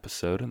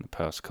episode in the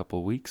past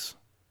couple weeks.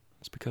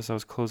 It's because I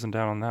was closing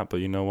down on that.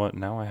 But you know what?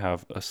 Now I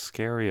have a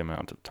scary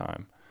amount of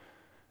time.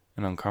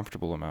 An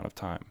uncomfortable amount of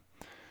time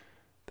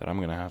that I'm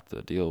going to have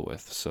to deal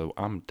with. So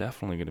I'm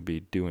definitely going to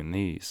be doing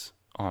these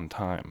on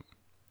time.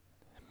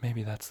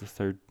 Maybe it's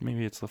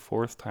the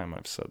fourth time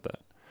I've said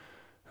that.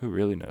 Who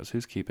really knows?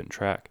 Who's keeping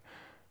track?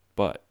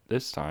 But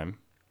this time,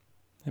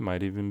 it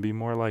might even be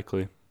more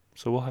likely.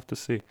 So we'll have to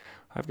see.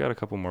 I've got a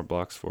couple more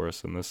blocks for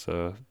us in this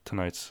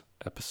tonight's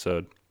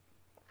episode.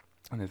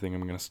 And I think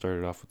I'm going to start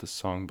it off with a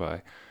song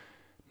by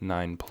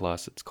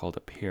 9plus. It's called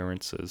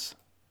Appearances.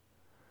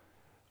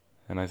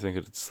 And I think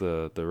it's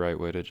the right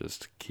way to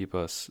just keep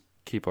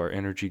our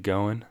energy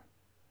going,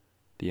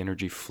 the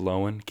energy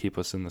flowing, keep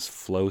us in this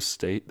flow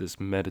state, this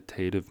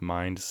meditative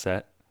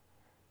mindset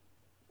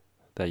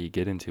that you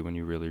get into when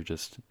you really are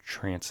just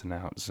trancing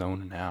out,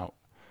 zoning out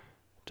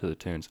to the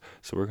tunes.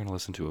 So we're going to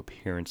listen to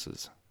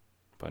Appearances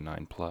by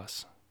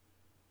 9plus.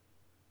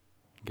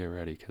 Get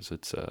ready, because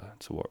it's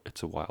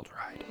a wild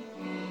ride.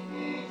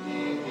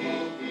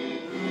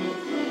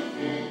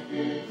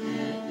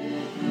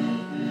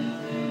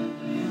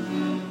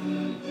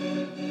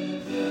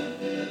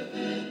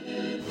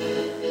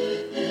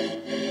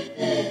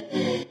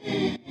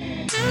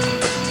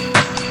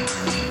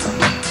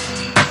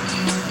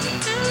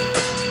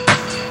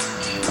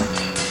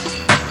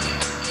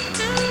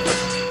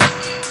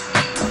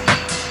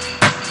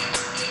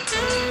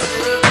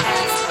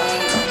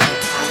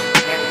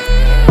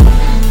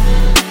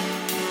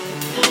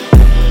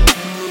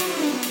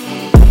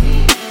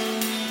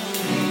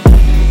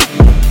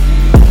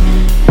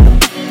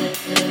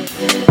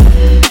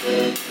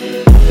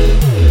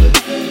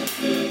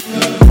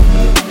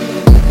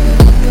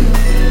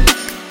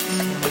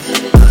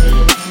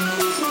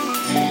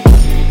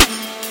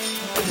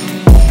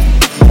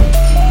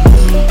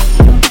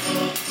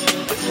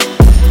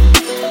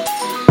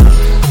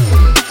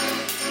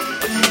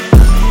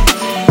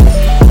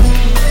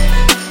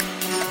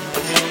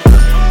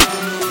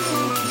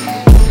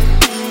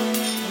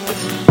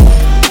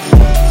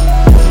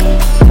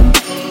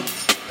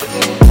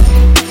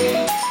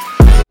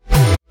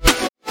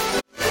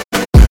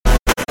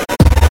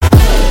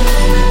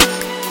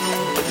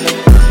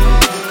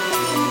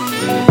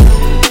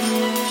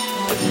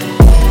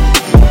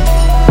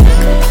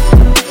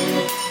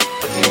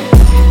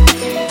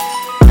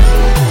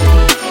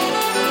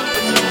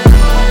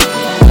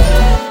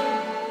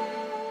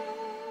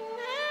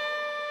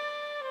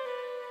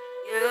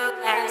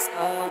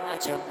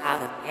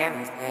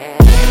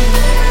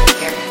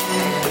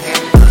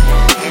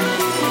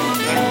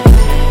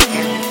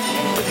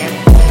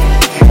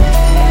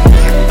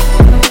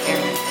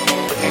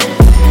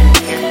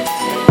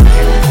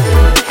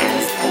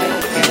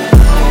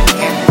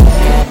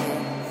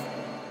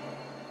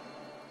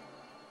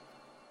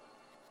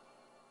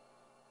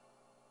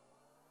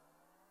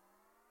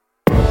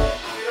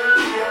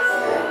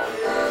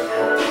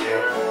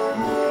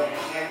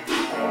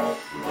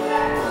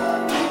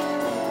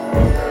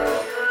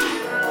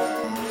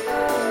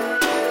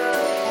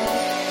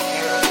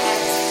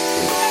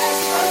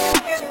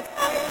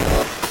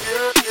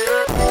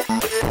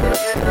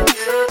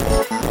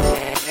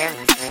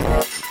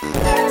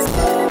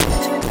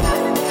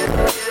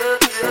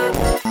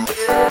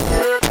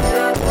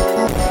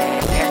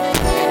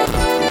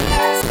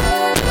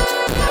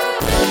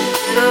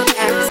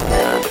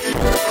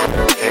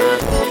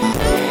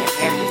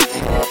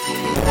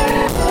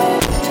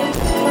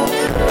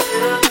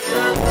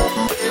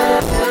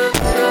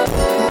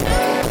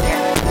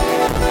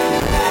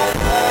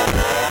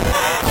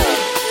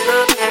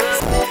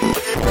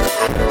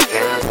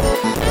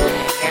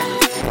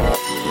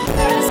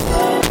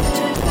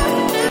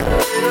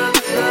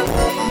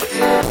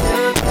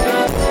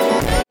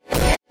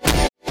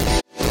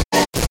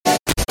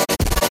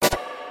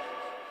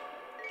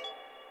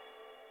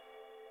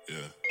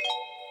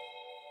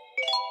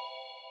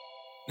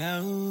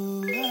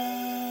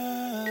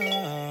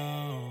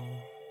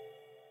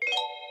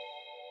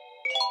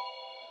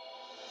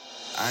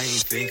 I I ain't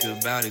think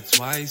about it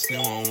twice. Knew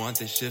I want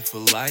this shit for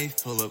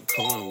life. Pull up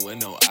coolin' with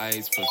no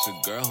ice. Plus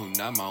a girl who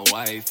not my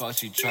wife. All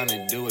she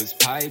tryna do is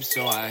pipe,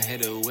 so I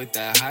hit her with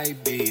that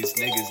hype beats.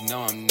 Niggas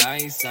know I'm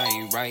nice. I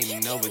ain't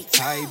writing over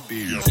type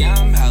beats. Yeah,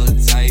 I'm hella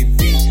type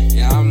beats.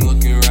 Yeah, I'm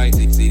looking right.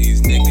 See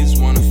these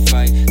niggas wanna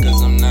fight,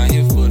 cause I'm not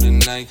here for the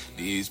night.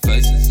 These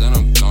places that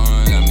I'm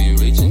going got me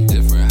reaching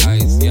different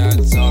heights. Yeah, I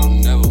told them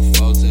never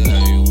falter.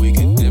 Every week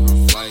a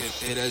different flight.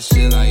 Hit that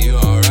shit like you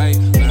alright,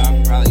 but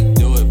I probably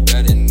do it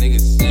better.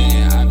 Niggas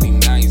saying I be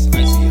nice.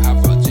 I see how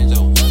far change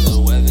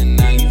the weather.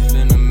 Now you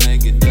finna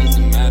make it,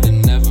 doesn't matter.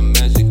 Never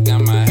measure.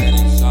 Got my head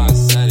in, so I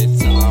said it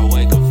till I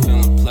wake up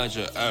feeling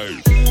pleasure.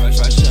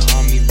 Pressure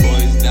on me,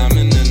 boys,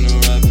 diamond in the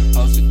rough.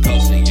 Coast to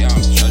coast, and yeah,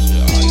 I'm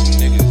treasure. All you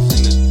niggas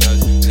in the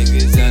dust.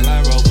 Niggas act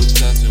like Robo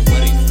Tussin',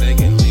 what he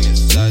faking, leaning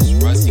such.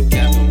 Rusty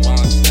capping while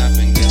I'm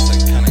snapping. Guess I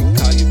kinda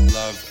call you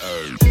bluff.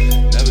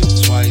 Never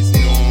twice,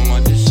 you don't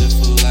want this shit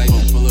for life.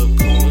 Pull up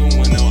coolin'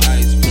 with no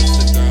ice. Plus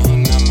a girl who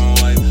not my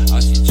wife.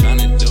 All she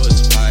tryna do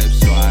is pipe,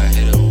 so I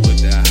hit her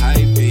with that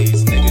hype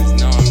beats. Niggas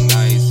know I'm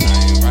nice, I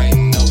ain't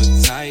writing over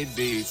tight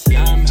beats.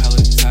 Yeah, I'm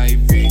hella tight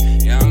beat.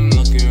 Yeah, I'm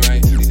looking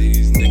right. See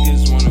these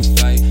niggas wanna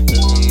fight,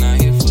 cause I'm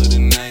not here for the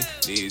night.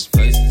 These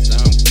places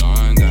that I'm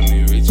going got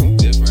me reaching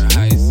different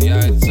heights. Yeah,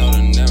 I told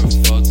her never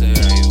falter.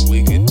 Every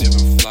week a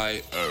different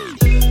flight.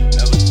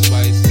 Never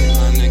twice, see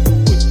my nigga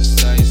with the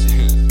sights.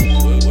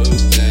 What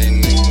was that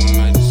nigga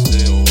might just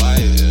stay a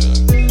while, yeah.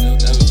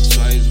 Never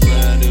twice, but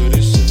I do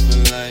this shit for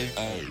life.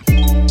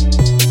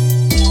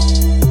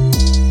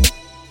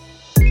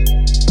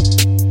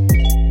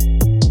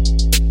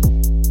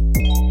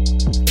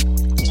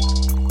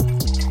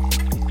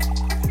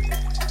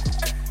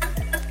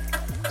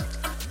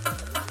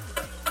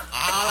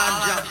 All on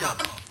jump.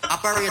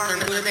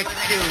 Operator, do the next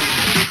tune.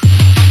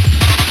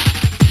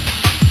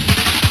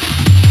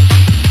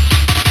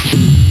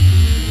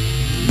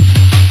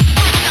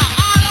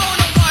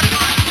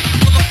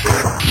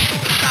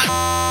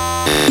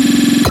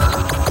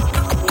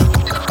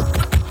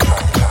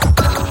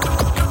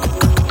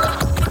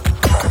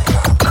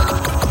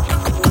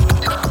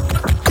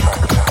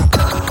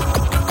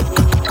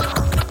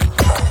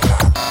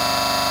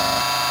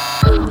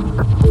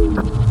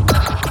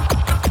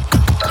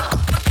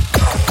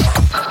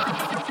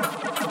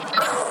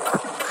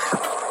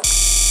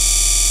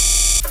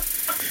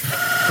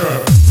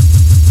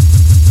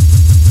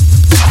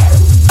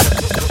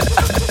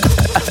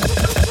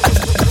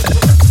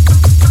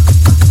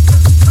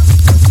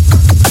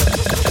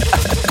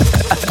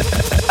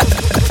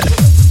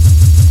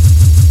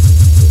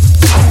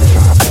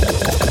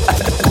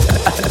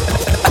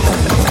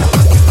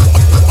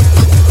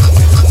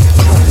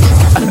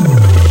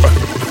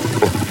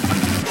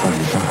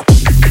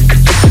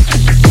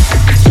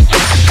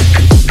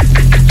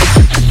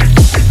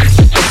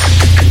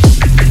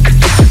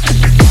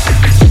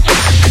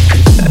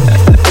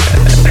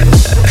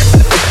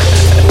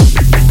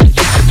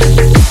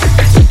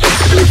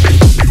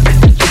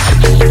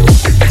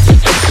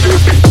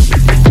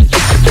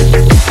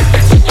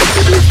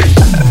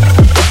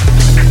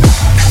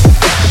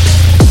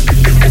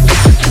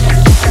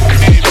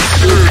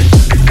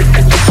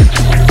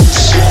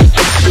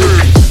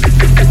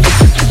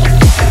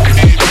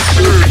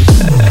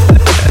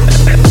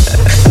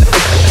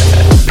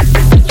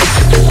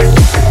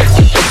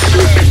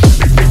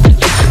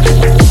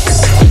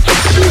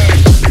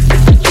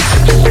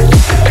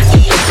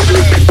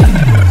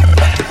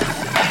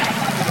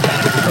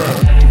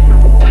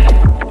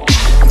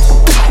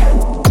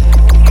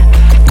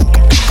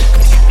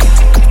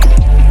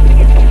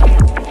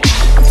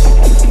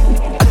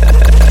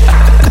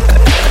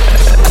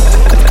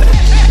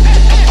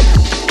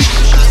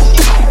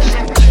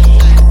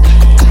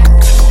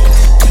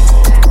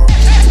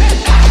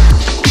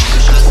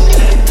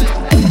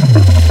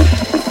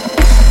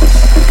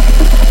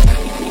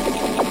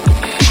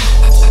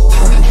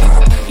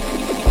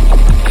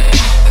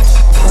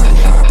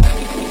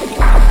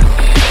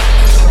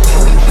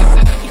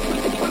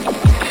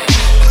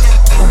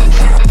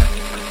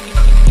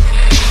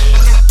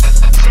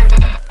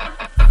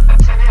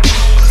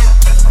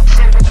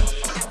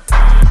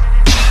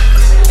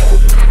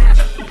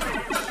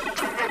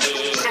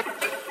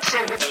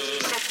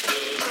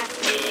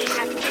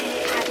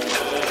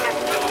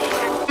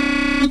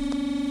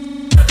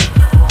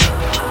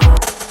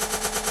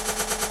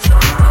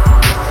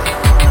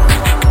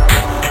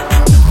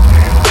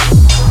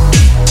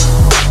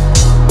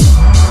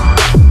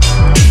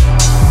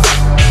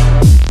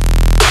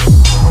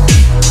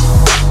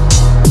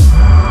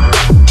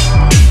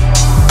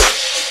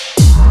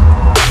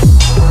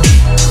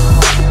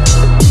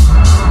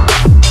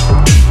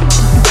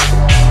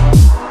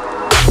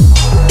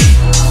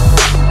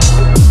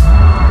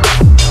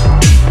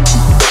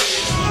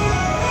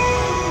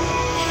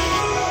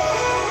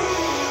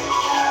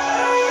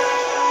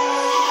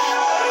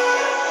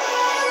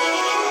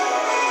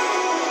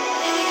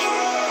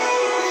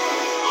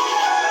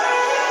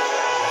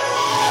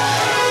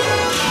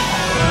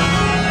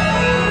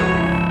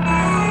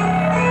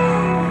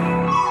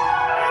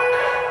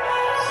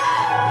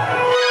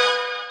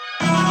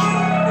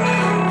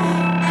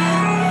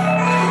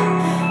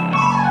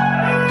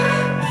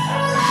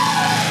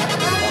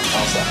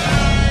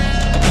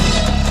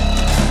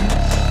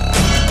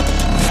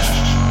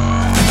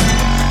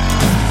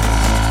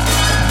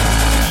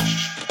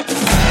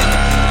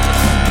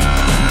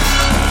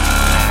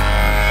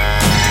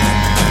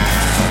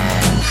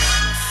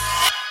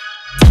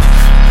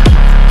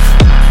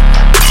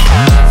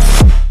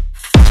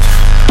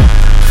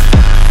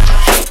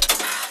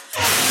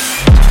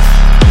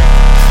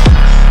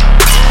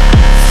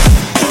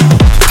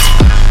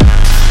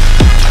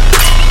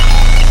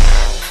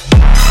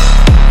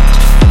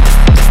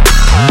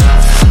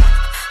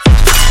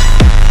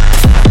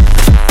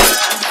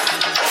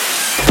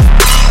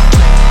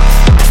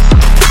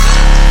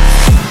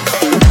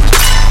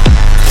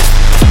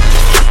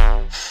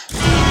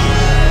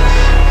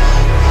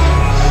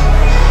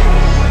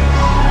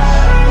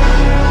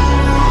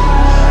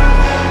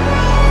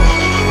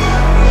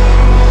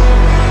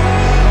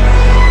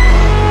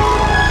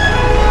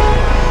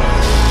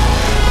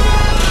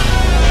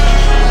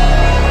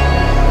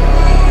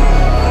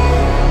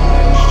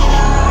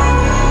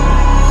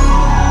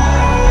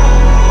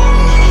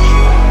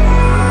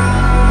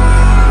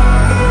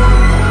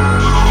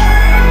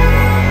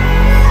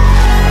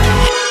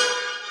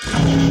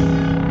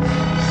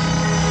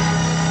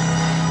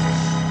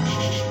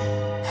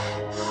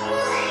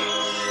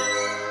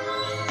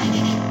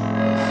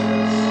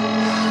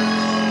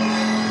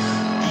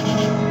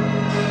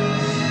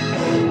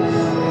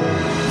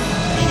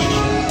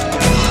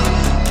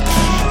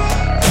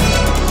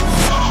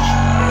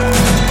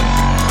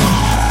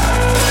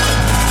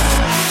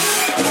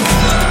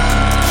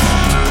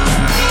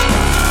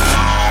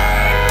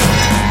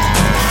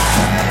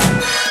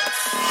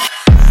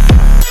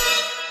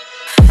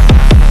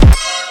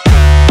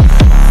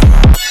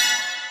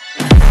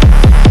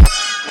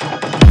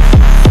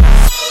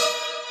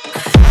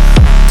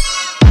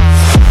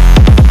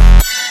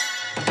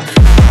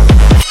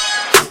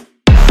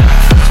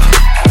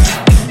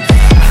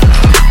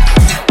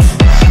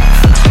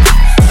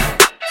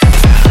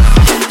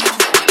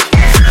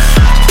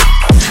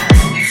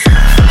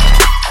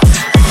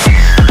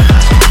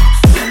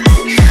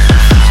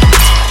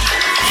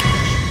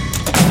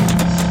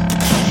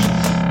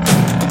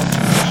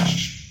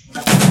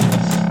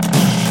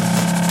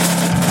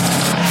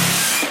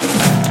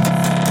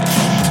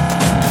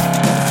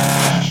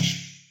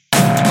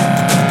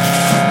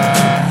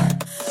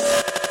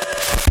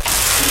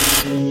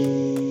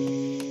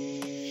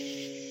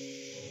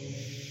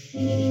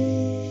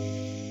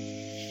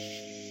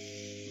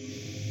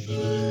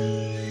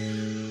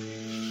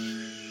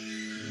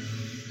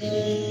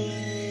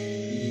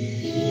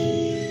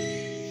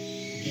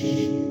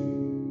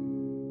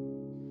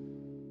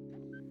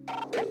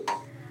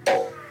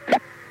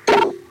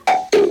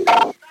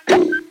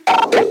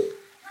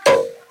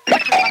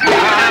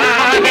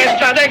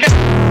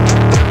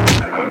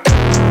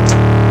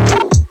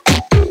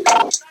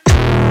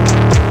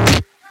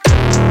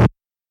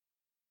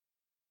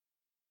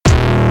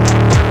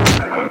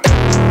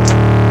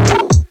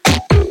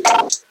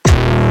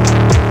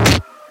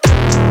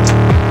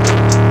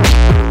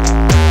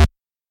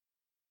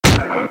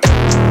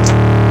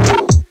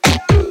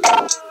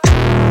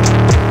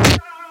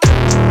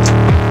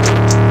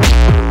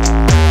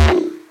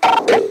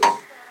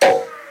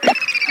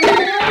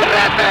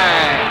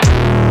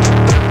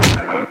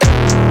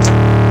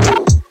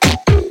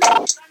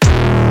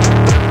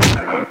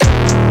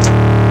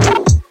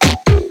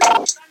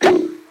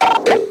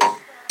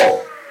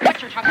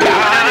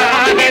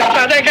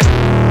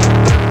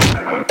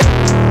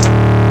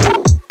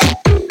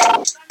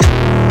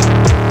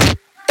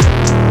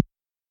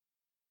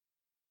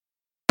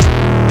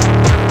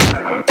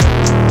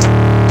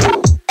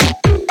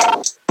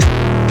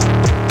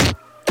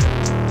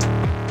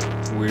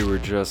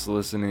 just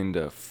listening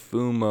to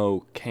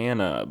Fumo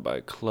Cana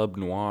by Club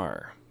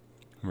Noir.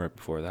 Right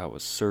before that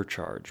was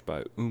Surcharge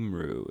by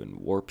Umru and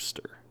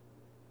Warpster.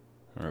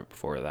 Right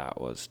before that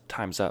was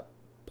Time's Up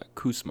by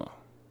Kusmo.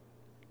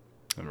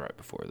 And right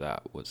before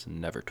that was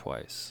Never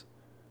Twice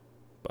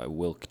by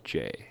Wilk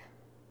J.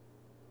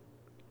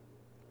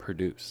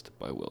 Produced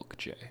by Wilk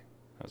J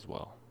as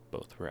well.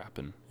 Both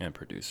rapping and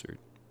producing.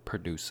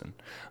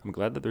 I'm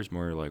glad that there's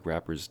more like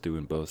rappers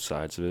doing both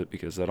sides of it,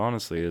 because that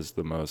honestly is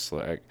the most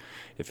like,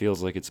 it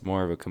feels like it's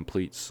more of a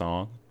complete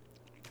song.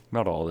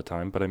 Not all the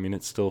time, but I mean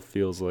it still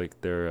feels like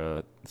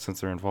they're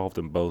since they're involved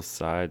in both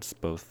sides,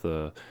 both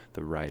the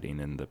writing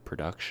and the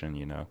production,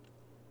 you know.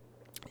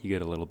 You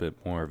get a little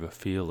bit more of a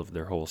feel of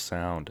their whole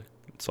sound.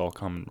 It's all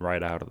coming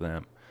right out of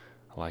them.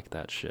 I like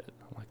that shit.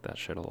 I like that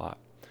shit a lot.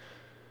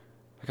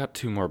 I got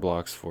 2 more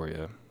blocks for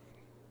you.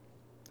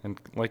 And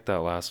like that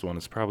last one,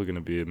 it's probably going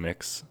to be a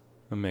mix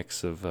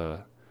of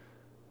the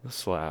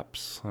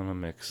slaps and a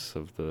mix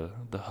of the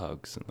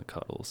hugs and the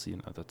cuddles. You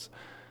know, that's,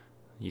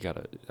 you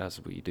gotta, as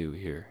we do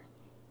here,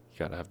 you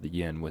gotta have the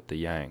yin with the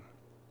yang.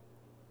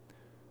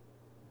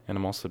 And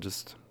I'm also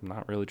just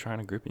not really trying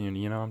to grip you,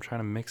 you know, I'm trying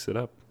to mix it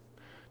up.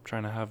 I'm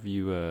trying to have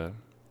you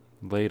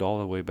laid all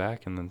the way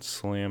back and then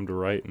slammed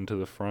right into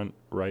the front,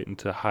 right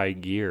into high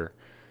gear.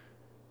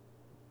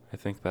 I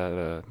think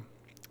that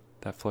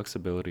that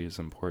flexibility is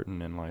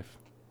important in life.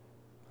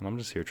 And I'm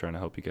just here trying to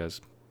help you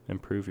guys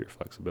improve your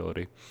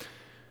flexibility.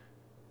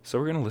 So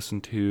we're going to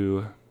listen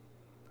to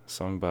a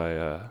song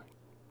by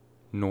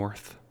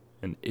North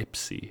and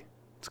Ipsy.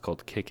 It's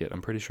called Kick It.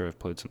 I'm pretty sure I've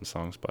played some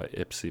songs by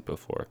Ipsy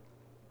before.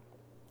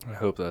 I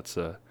hope that's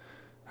how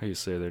you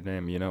say their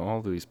name. You know, all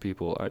of these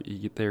people,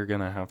 they're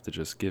going to have to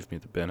just give me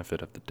the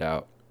benefit of the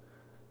doubt.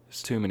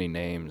 There's too many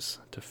names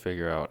to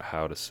figure out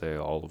how to say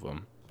all of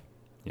them,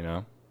 you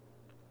know?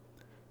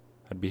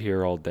 I'd be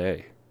here all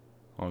day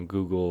on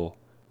Google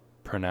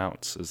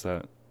Pronounce. Is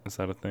that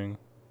a thing?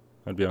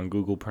 I'd be on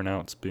Google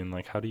Pronounce being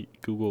like, how do you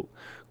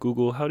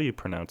Google, how do you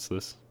pronounce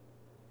this?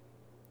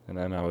 And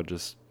then I would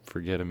just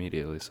forget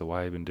immediately, so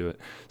why even do it?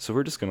 So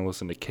we're just going to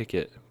listen to Kick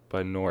It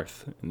by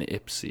North and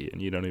Ipsy,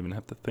 and you don't even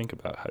have to think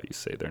about how you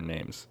say their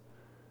names.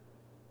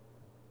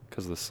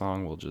 Because the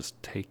song will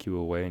just take you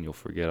away and you'll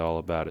forget all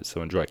about it.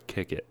 So enjoy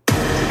Kick It.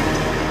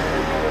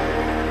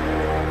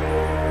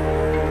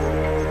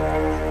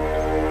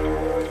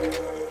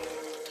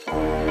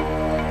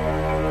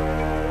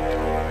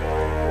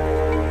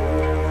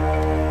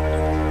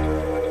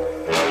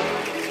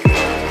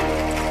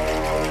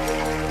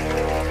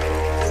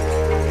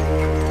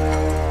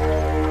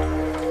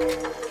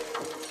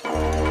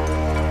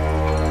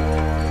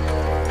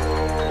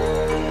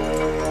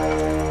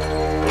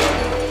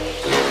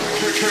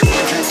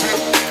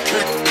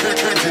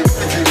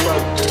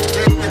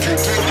 Kick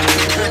it.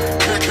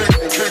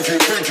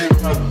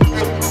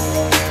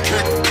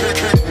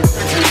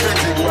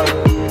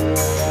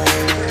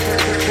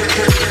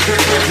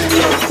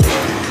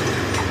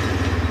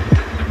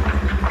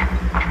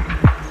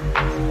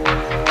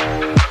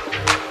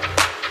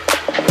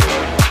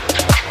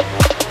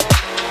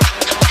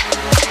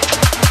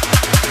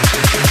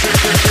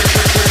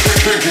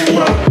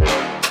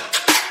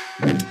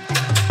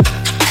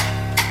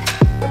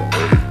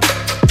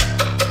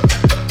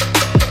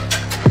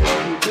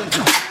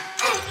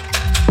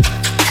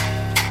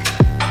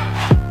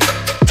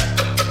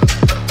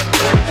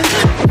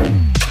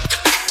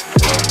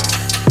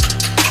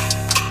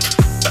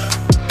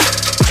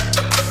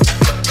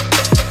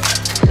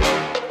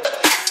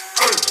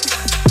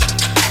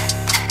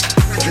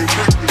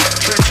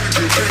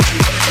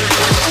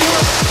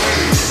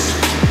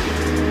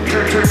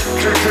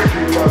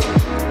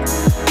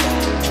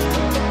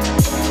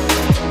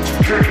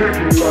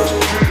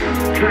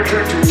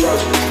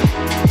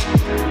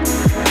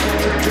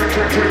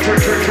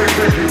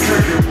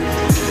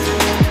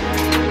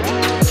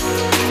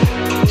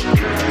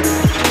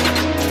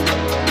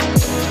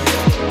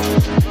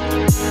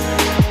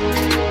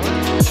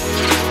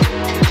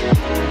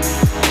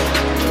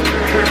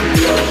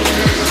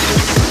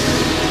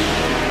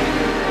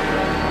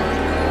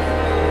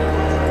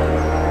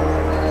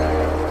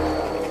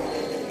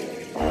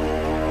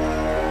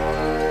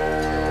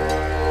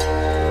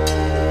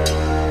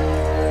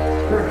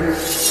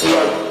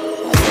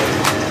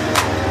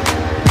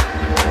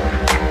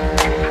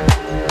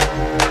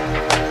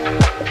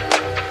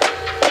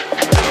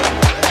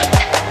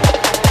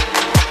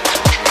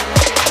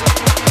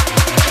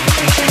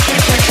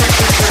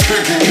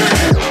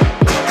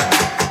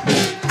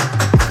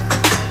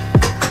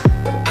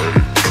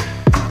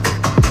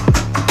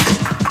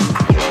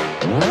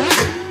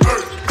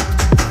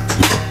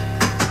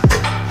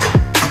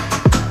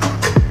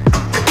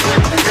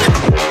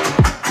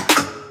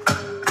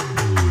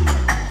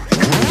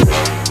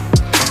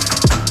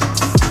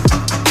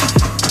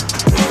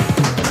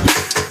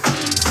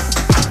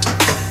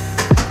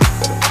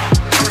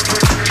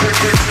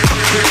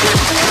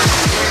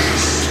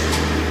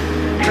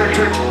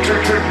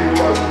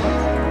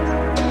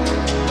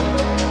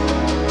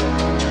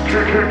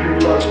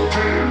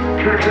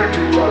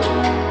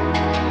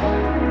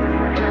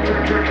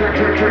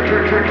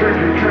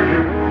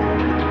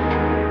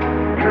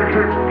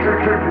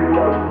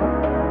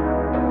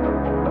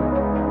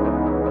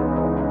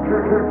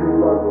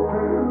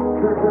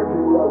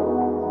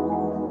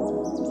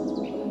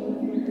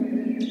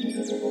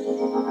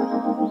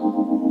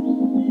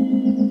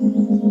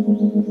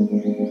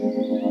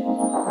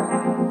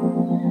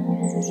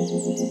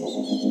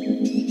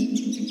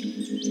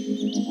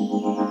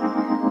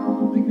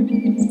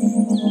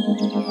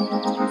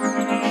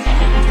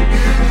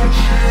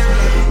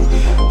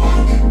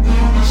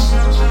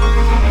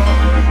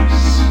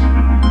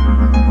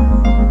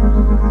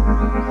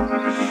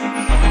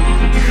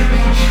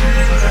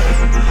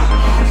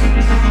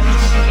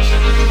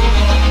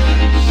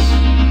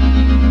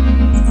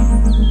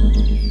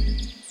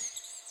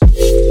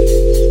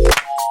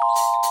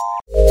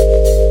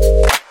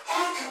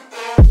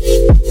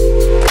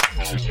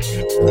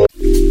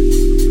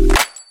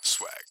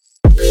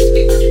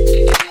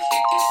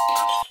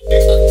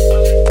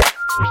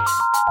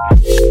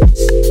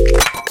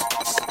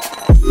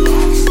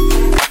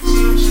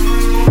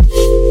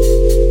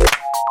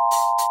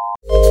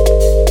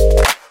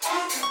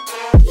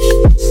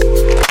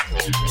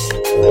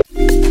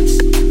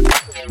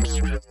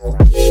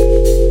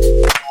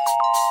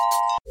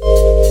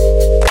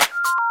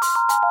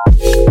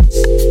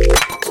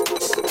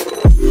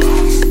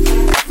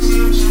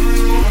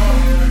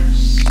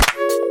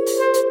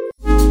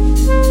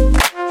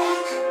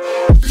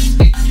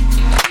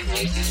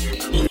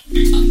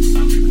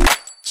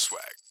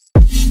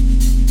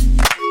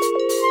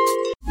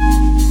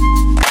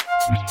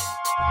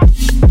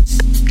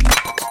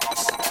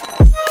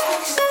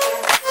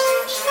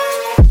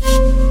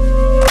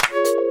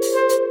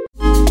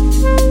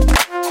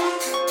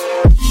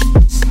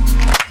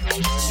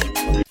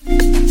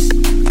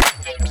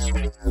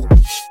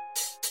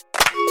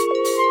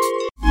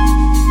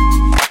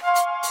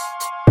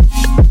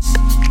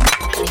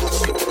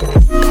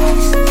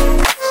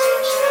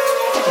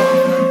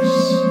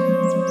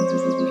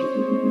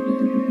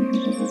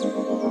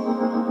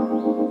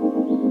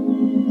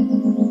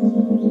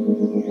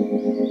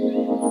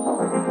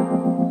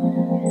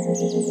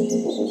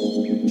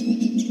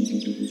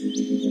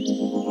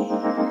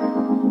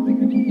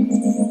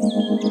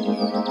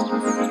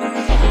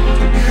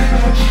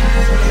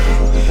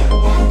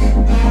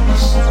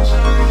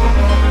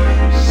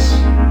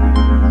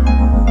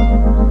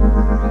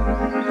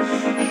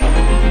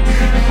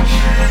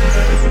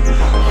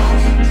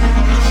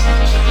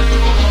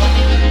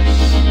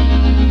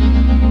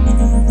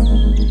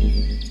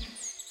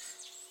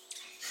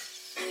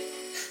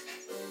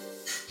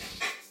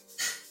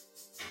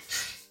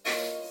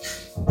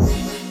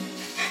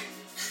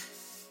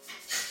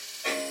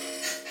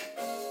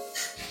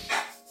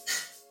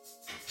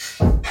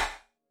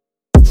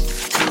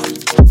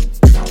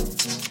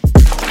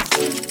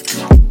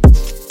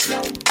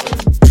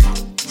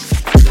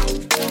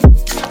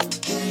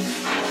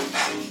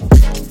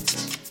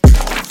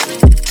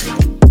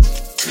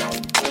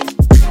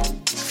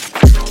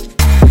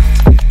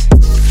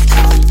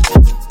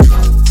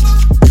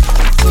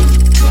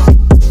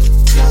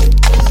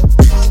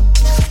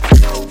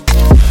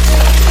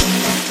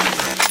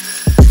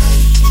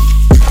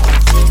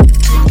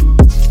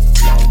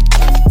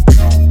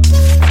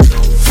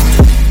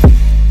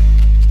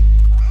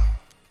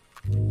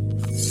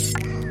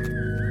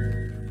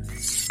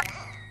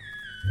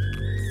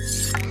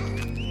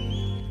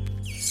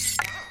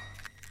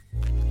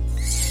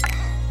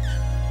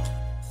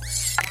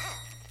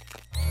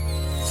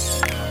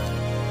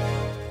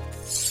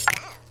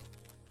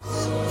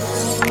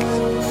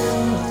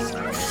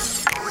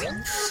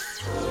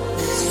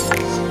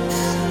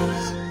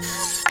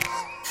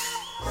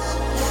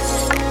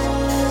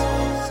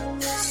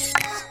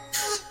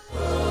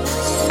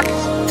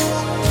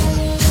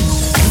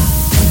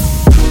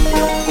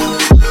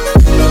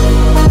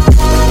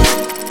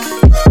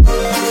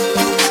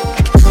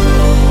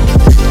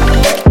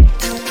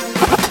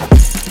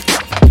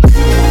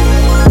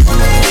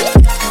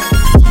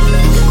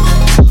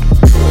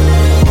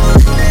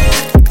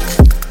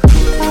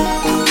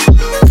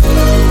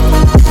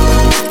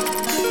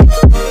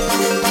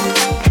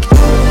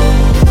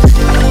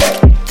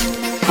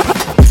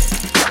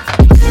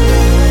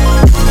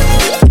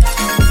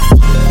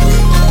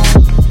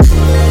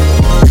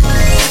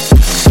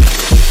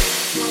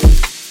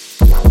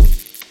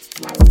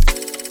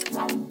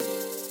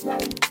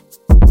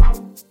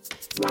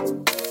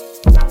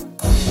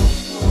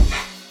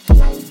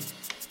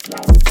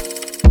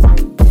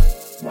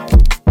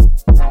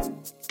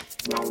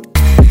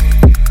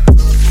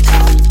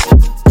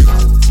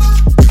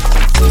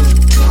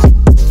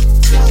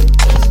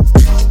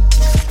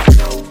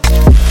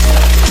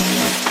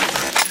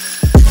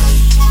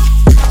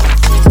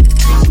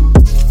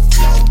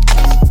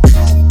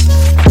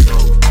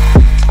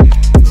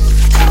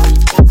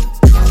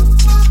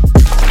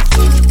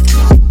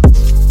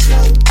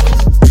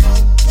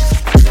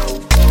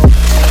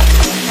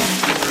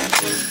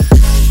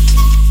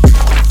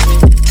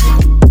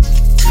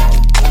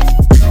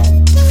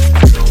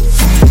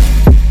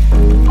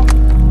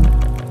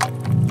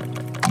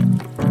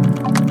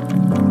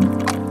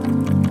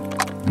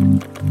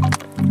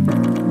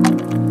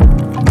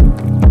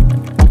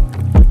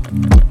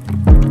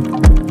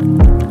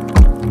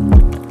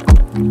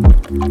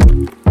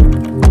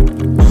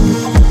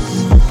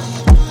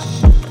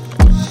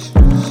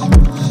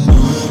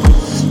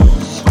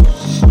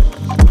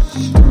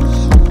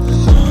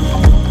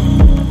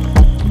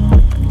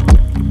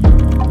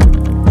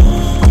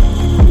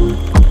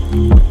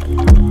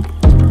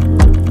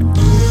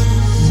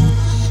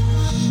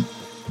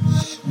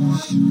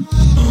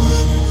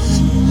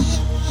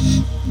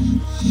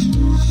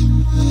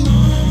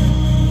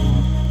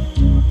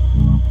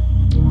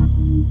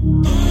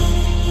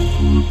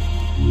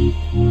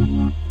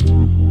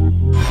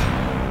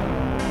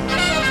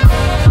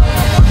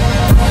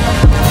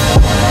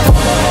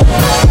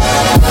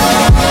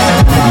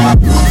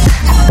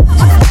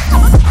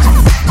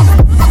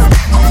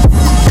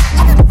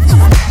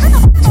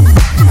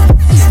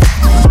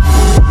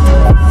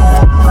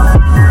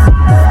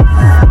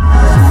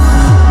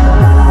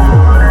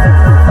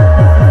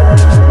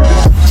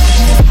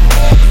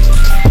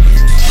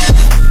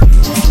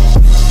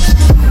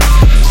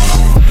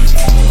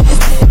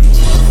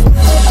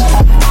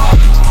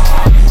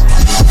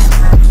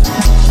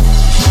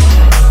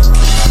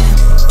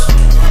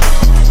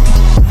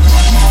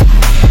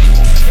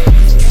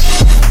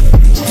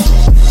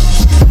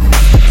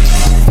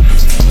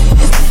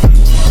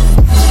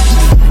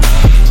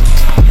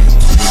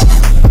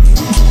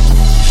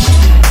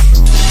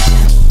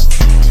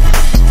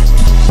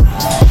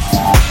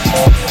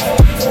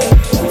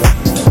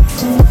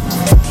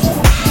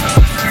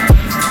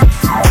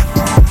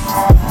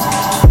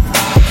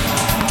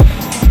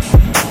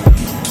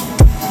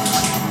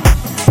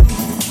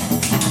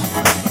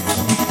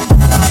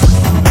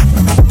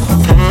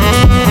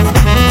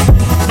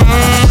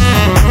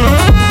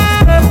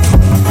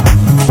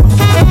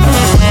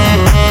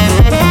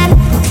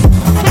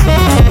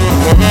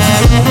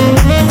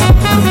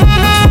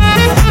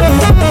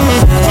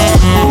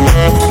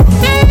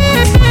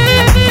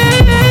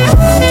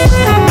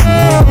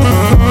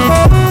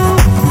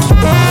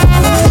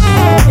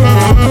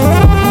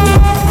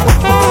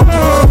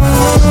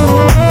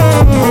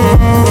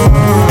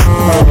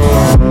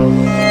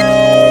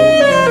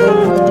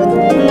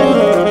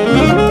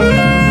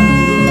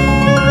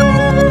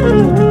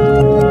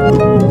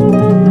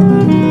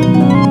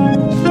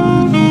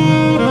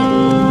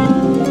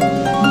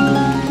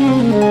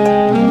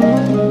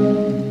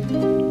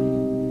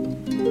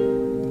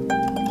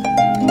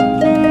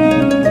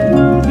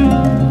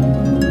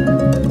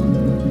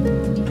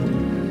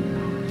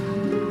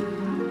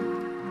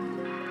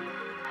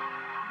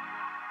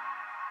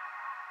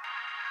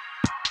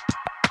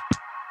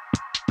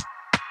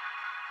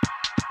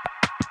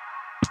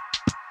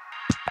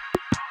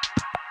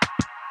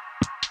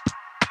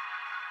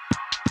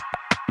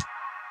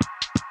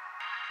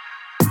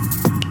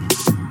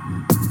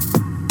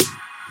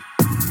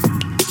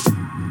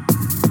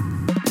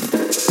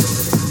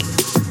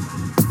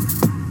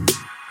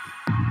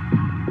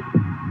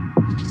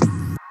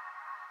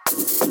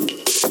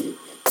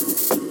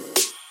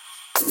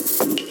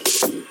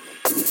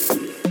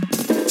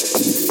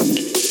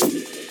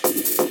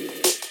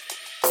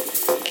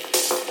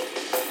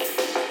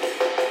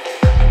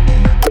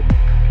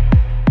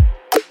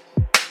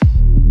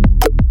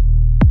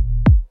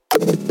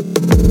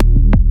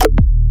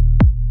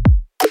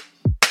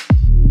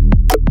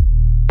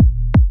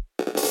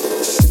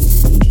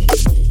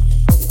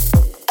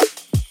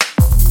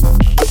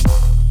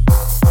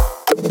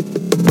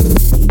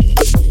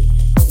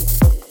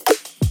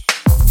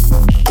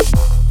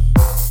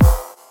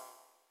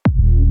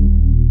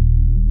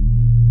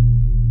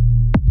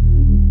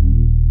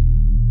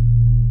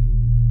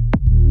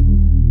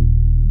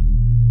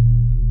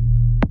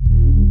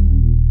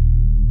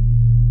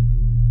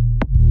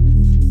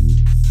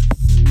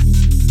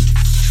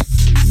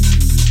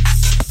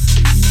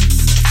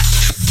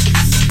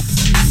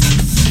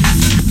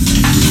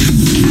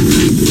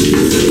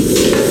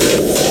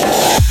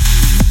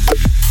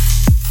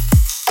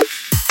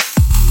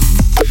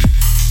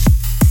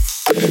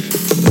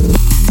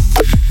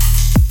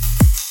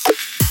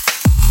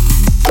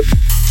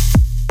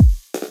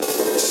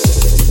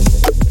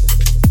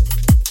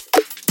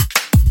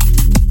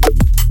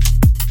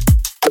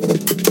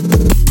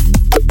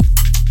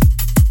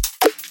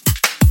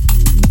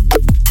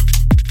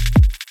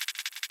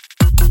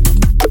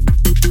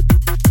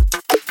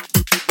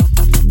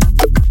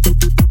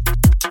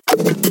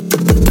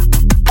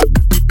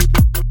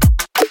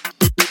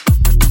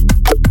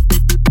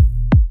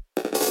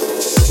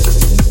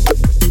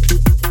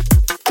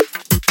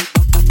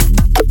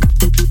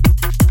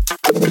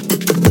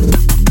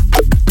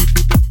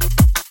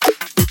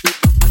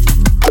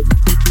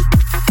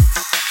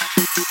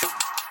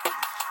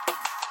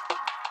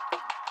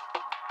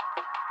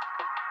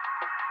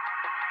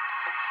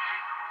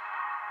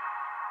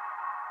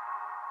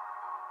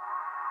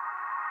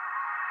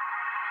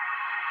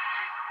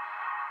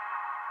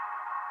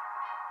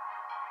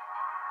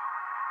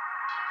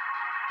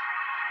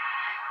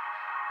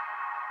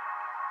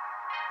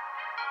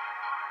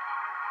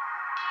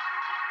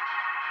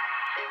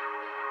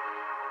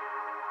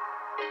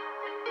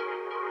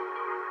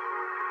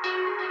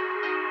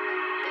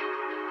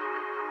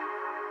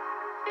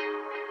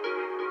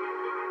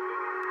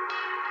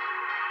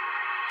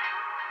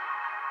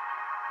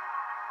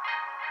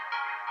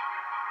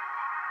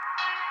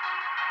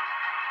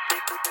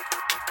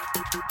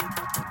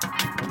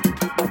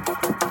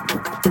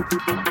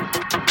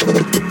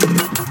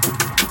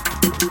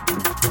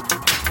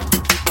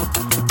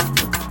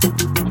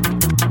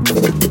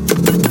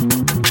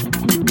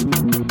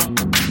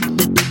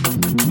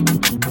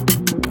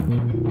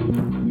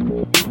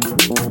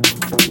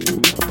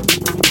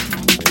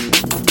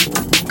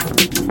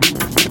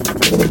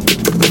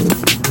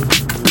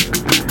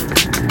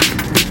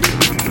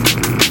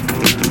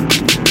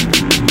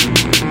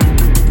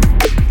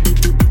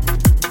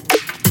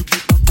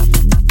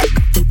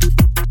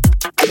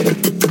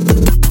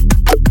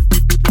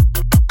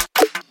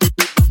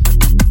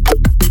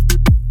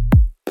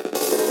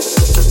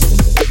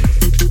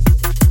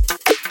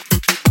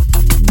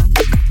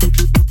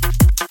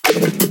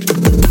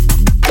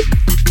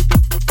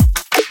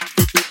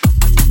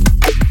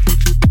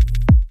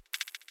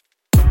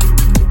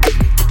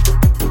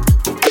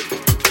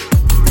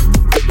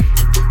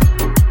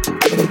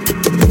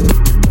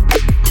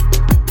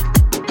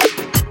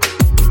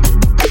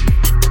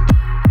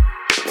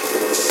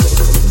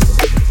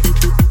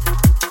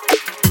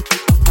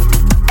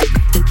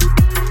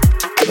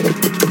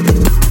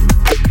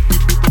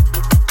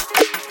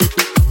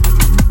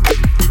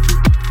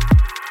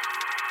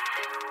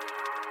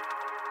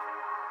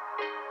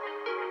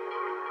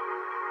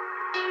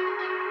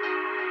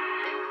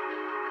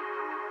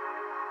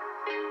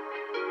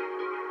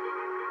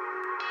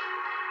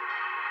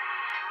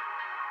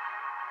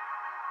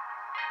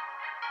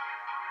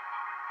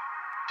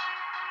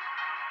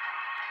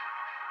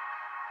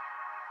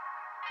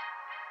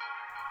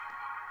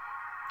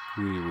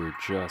 We were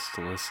just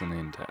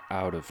listening to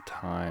Out of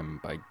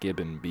Time by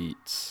Gibbon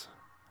Beats.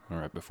 And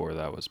right before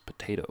that was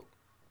Potato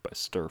by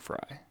Stir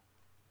Fry.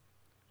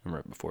 And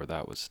right before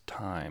that was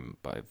Time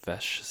by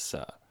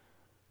Veshsa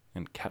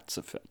and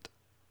Katzafet.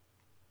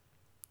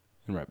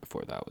 And right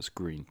before that was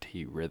Green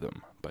Tea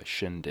Rhythm by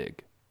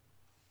Shindig.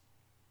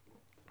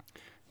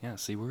 Yeah,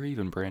 see, we're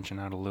even branching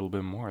out a little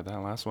bit more. That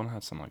last one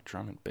had some like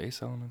drum and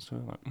bass elements to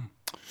it.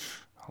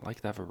 I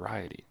like that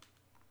variety.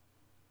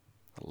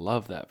 I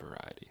love that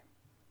variety.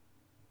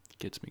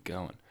 Gets me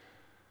going.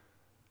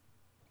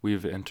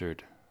 We've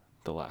entered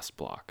the last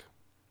block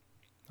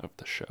of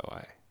the show.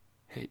 I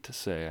hate to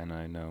say, and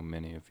I know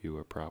many of you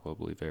are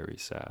probably very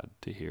sad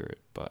to hear it,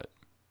 but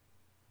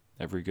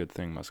every good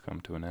thing must come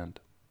to an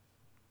end.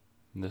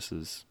 And this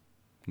is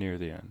near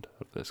the end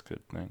of this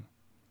good thing.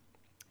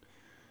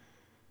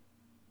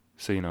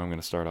 So, I'm going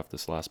to start off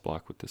this last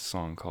block with this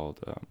song called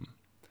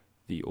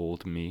The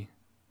Old Me.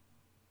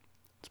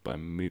 It's by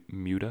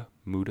Muda,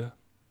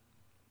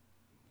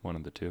 one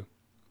of the two.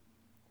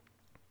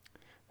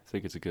 I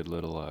think it's a good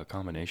little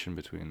combination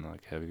between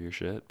like heavier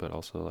shit, but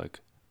also like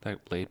that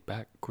laid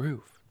back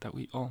groove that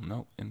we all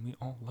know and we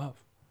all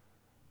love.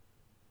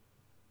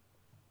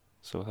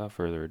 So without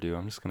further ado,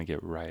 I'm just going to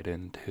get right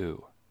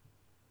into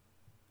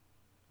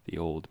The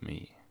Old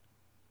Me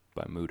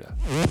by Muda.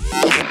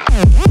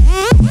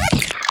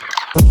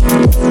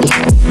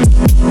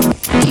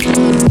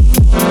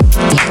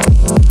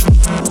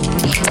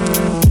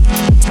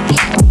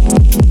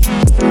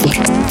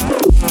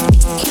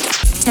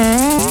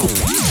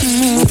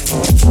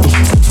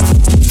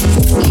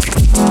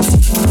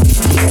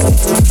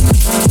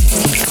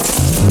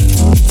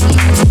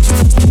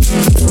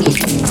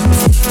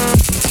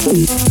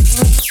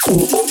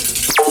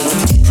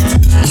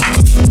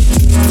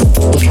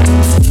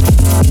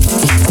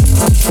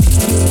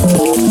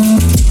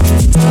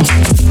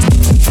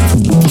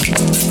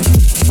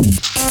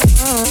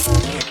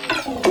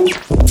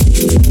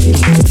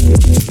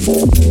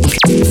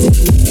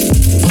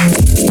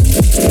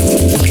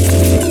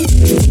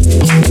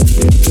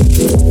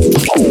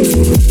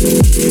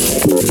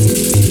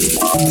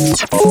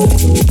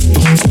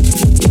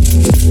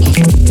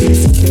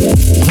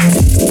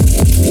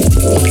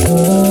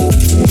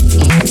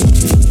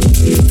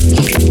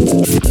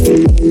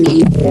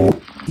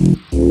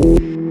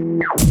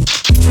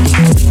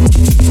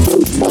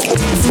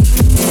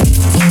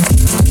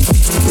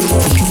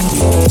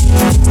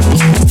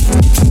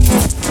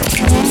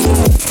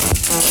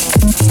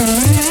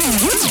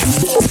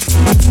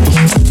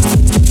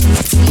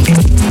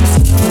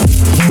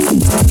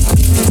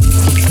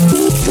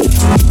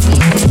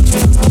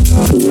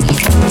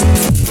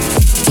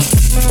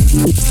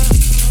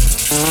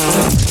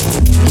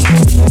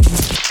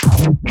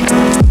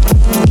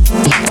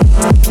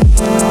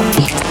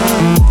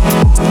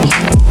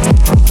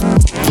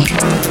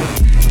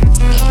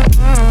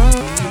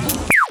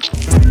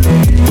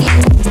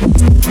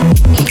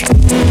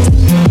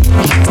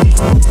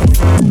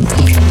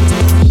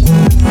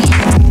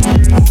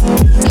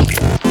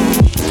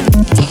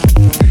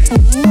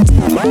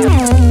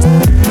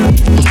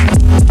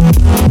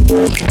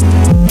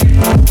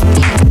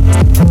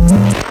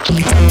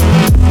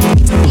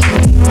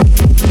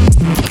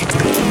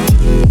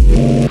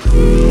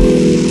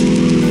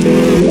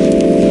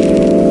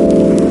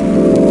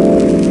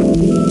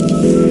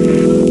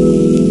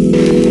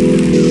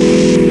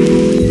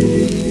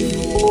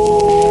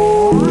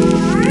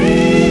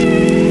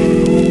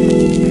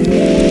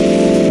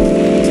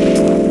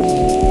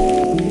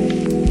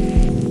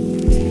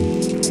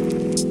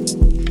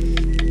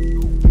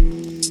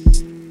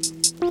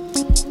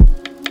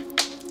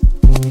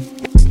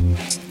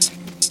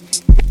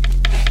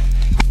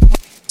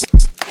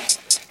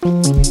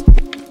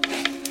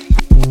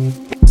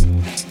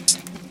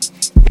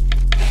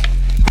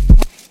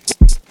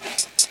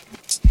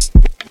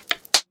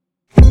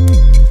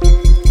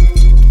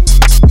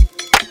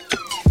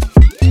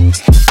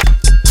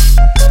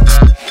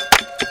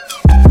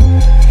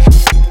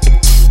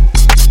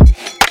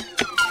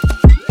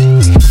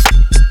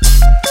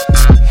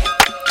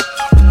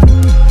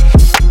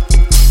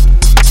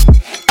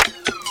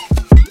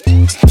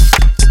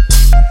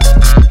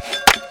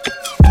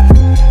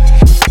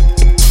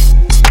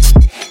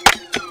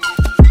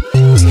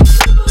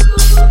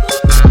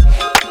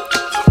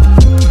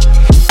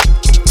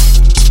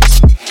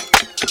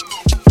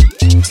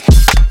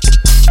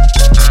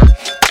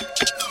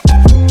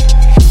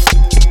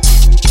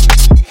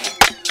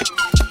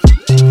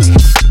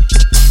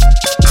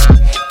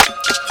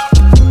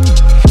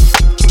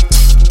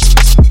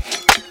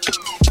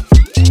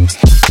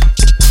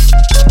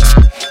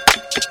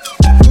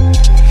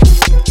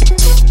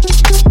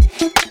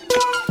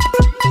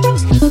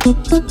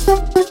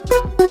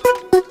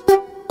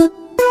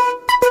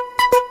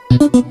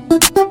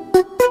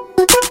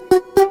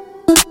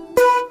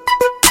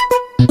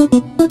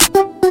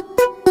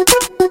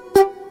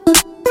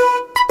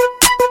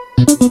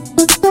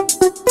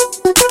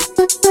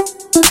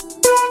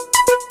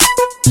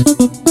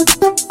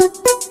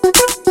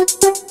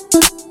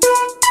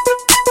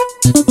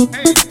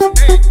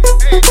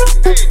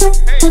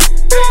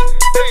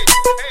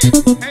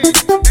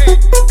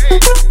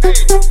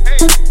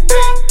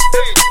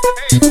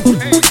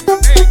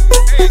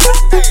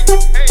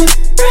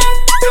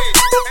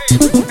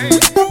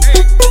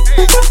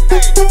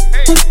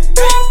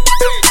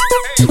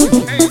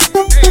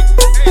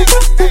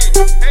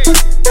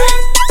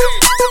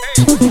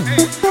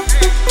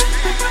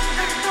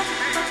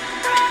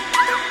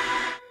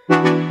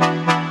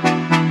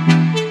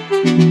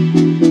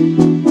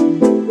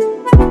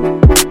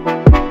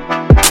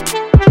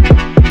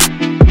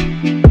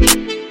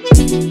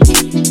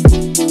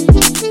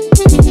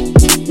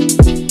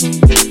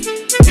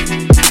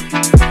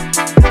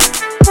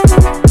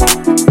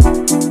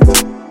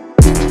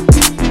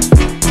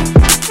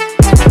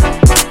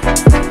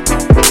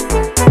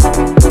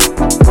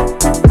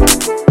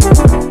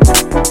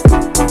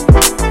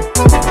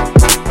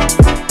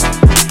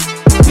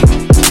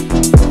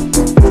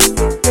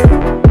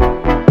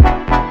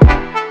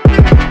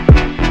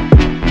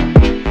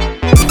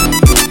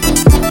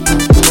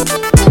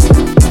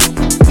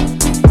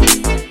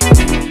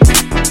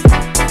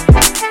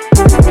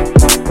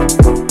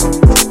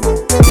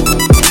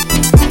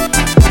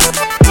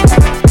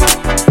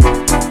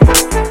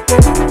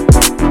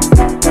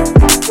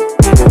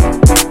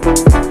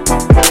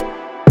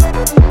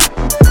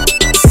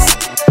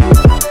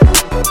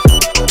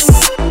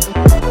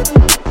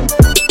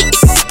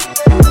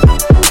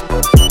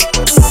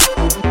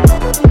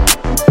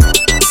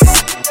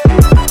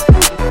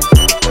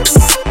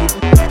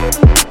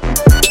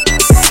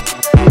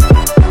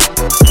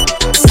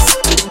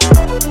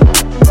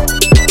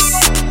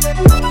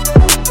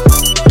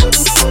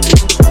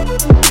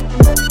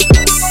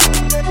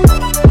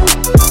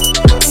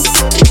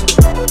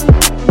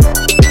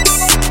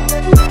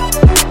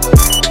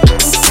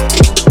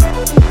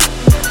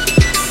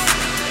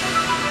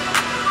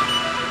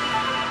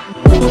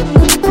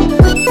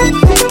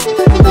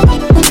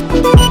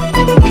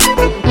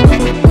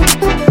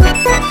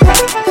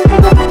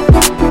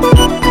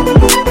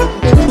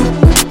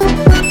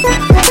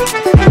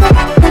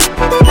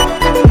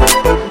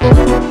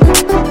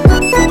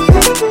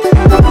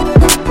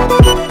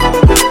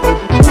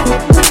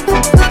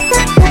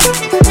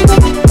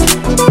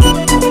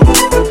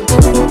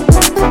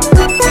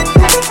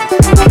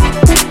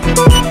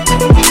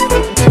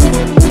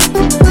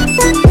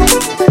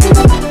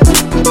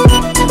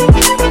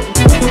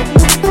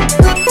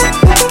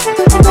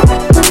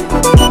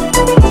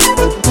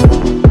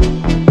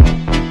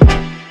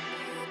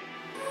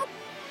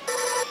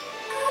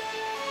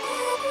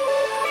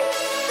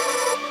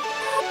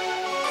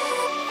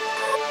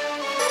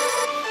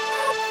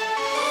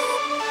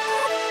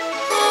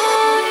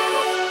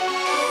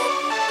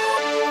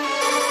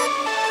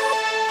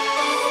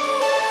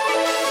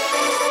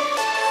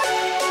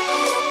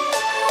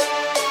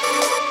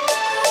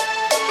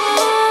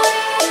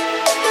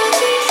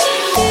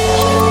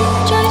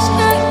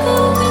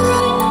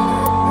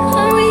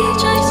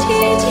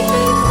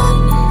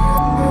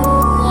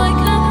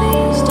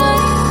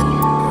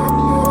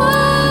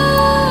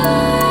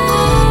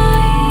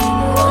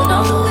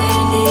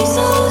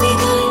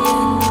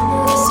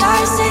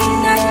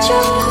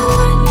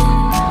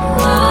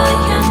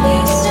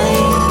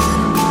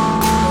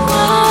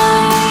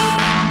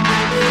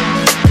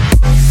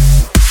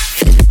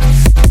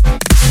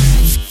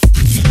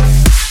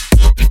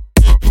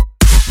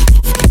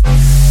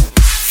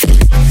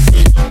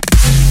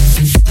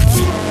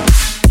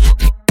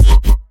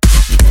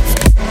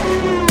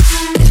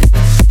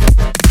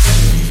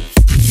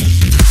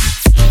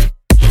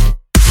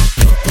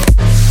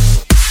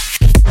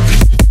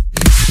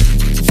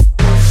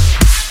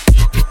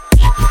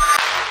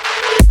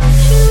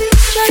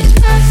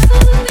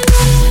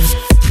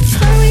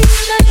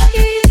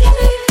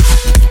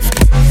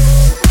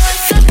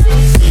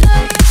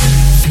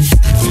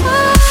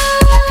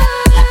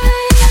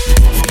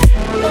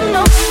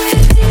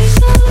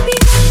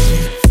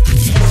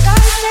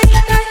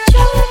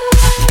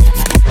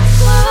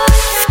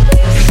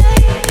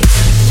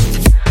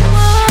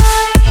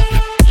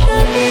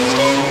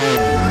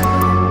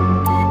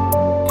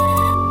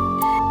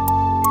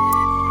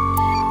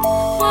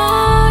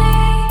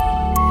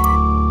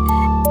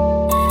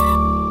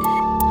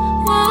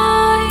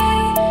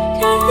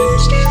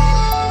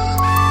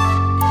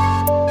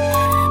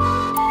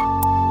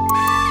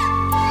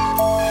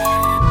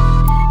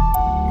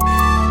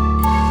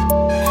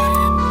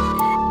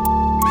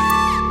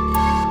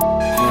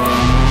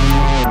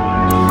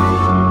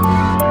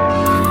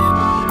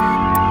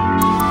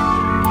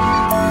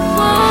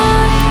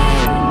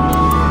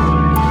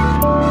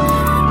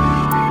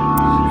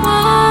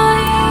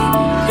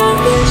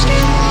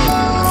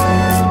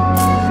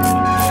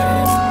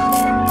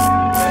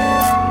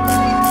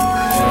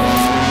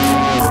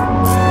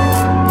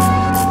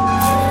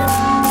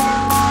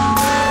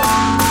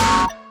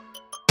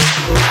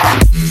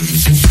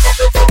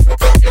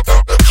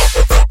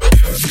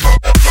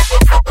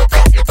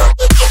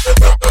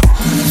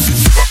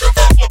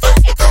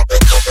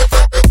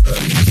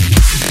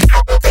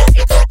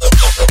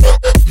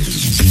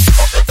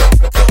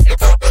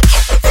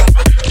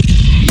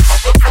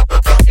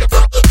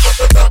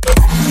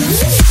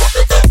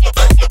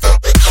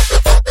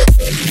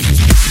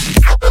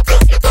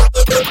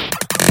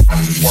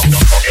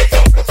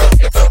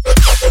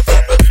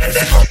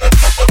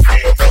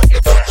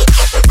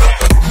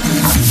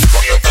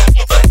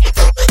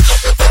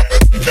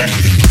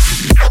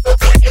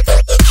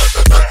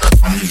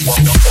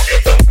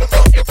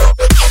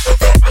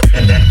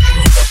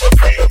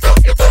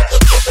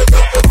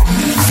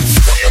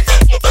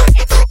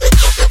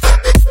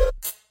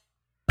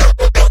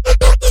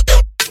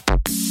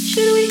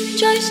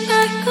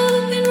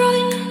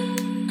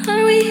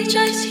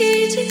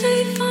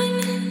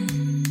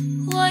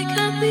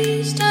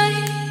 we stay?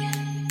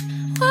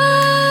 Why?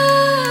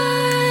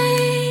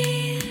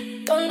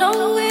 Don't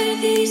know where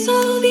this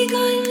all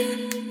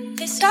begun.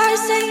 The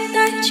stars say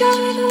that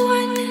you're the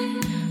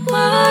one.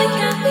 Why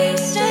can't we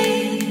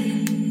stay?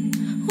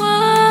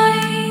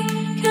 Why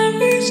can't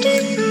we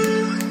stay?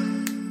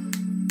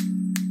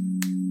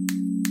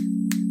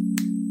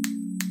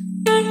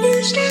 Can't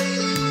we stay?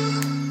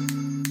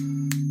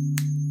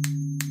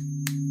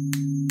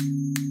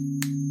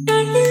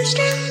 Can't we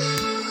stay?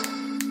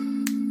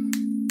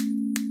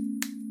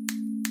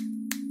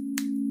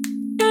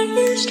 Can't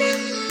we stay?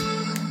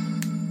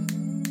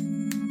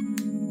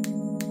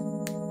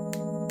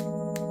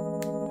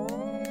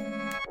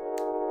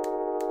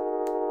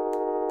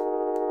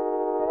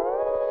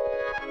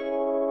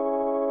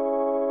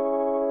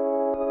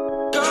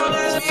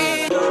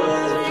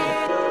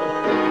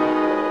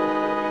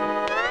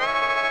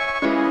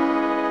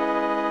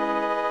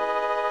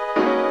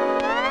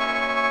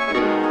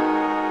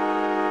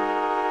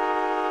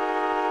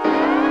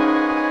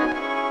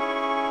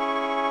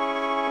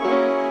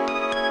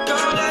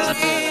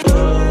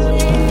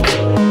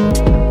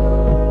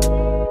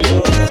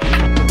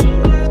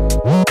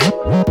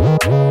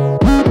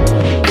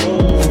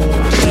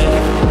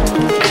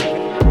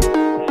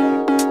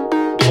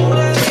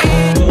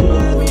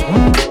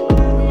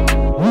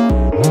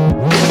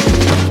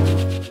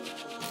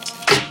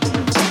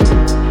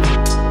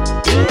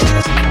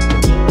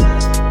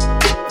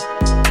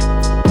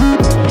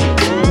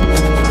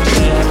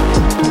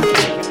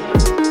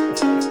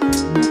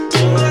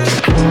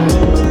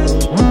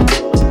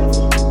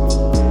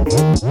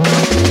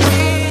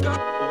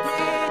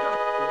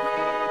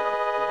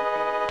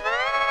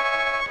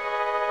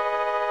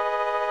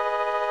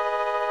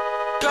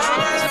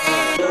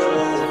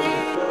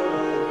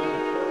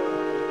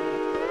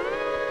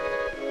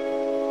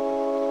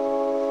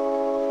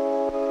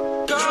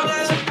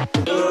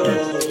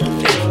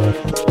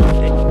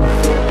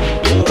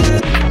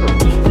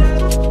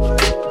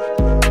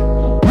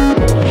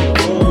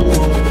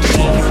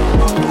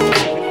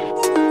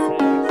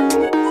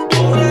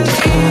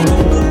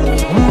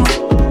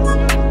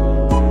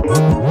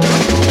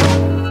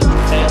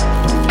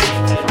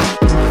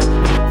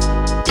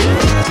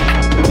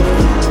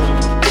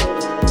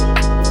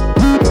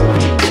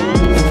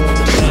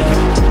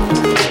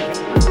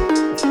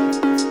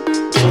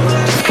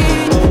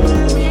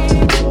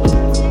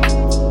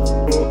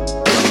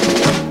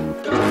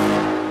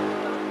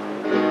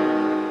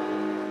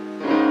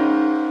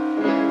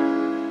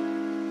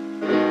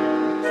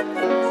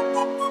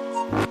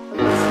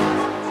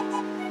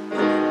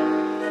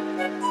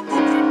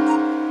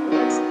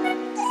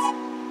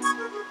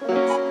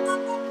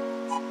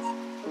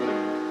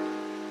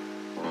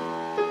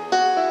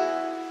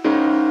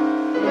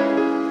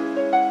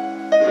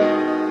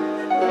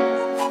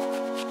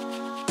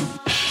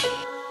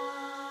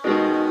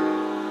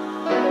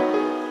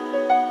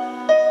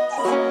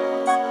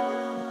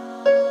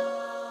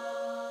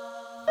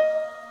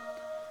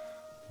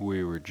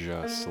 We were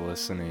just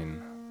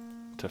listening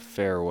to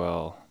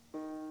Farewell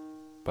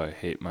by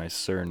Hate My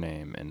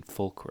Surname and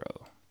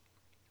Fulcro.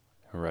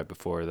 Right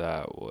before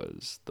that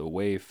was The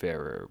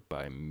Wayfarer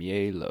by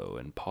Mielo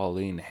and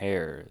Pauline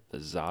Hare, the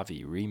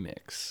Zavi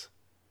remix.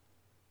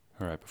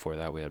 Right before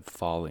that we had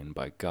Falling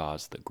by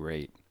Gauze the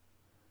Great.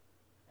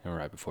 And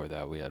right before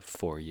that we had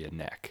For Ye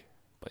Neck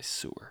by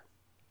Sewer.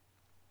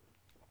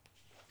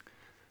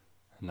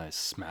 A nice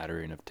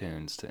smattering of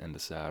tunes to end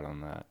us out on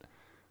that,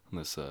 on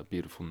this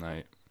beautiful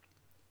night.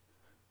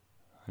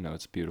 I know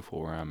it's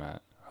beautiful where I'm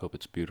at. Hope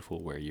it's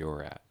beautiful where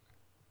you're at.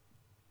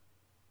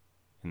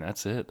 And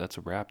that's it. That's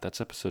a wrap.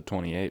 That's episode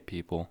 28,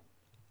 people.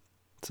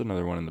 It's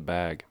another one in the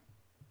bag.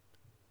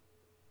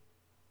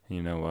 And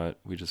you know what?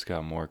 We just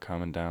got more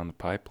coming down the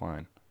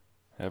pipeline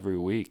every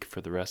week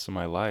for the rest of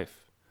my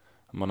life.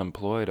 I'm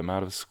unemployed. I'm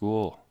out of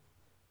school.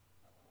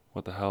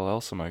 What the hell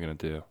else am I going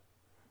to do?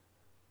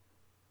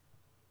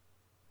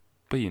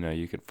 But you know,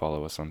 you can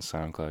follow us on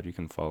SoundCloud. You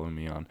can follow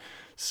me on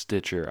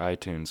Stitcher,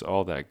 iTunes,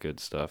 all that good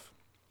stuff.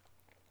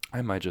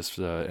 I might just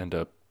end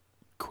up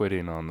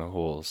quitting on the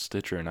whole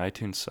Stitcher and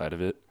iTunes side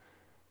of it.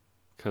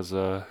 Because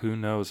who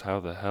knows how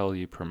the hell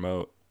you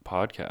promote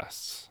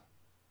podcasts,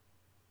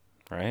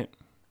 right?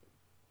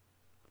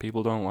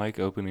 People don't like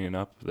opening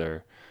up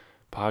their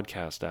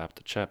podcast app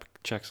to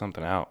check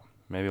something out.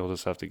 Maybe I'll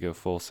just have to go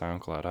full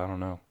SoundCloud. I don't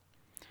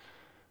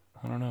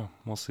know.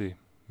 We'll see.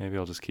 Maybe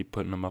I'll just keep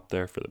putting them up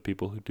there for the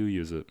people who do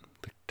use it.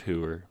 The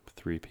 2 or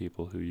 3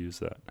 people who use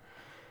that.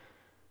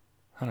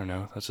 I don't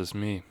know. That's just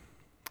me.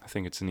 I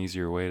think it's an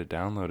easier way to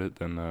download it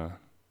than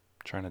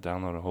trying to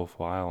download a whole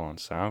file on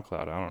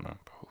SoundCloud. I don't know.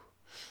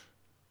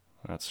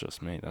 That's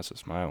just me. That's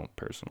just my own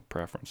personal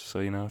preference. So,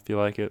 you know, if you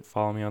like it,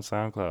 follow me on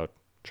SoundCloud.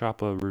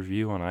 Drop a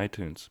review on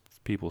iTunes.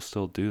 If people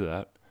still do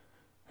that,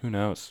 who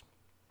knows?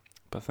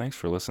 But thanks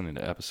for listening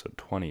to episode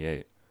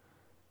 28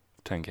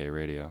 of 10K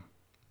Radio.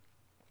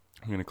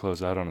 I'm going to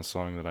close out on a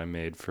song that I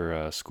made for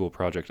a school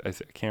project. I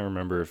can't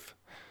remember if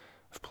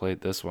I've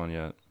played this one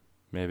yet.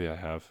 Maybe I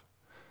have.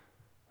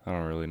 I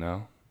don't really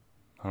know.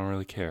 I don't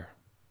really care.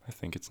 I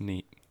think it's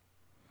neat.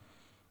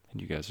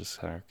 And you guys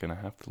just are gonna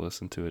have to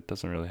listen to it. It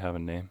doesn't really have a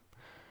name.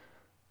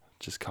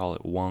 Just call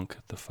it Wunk.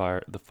 The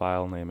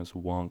file name is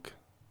Wunk,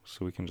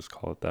 so we can just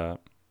call it that.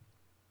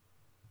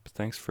 But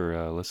thanks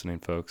for listening,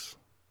 folks.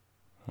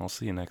 I'll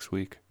see you next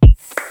week.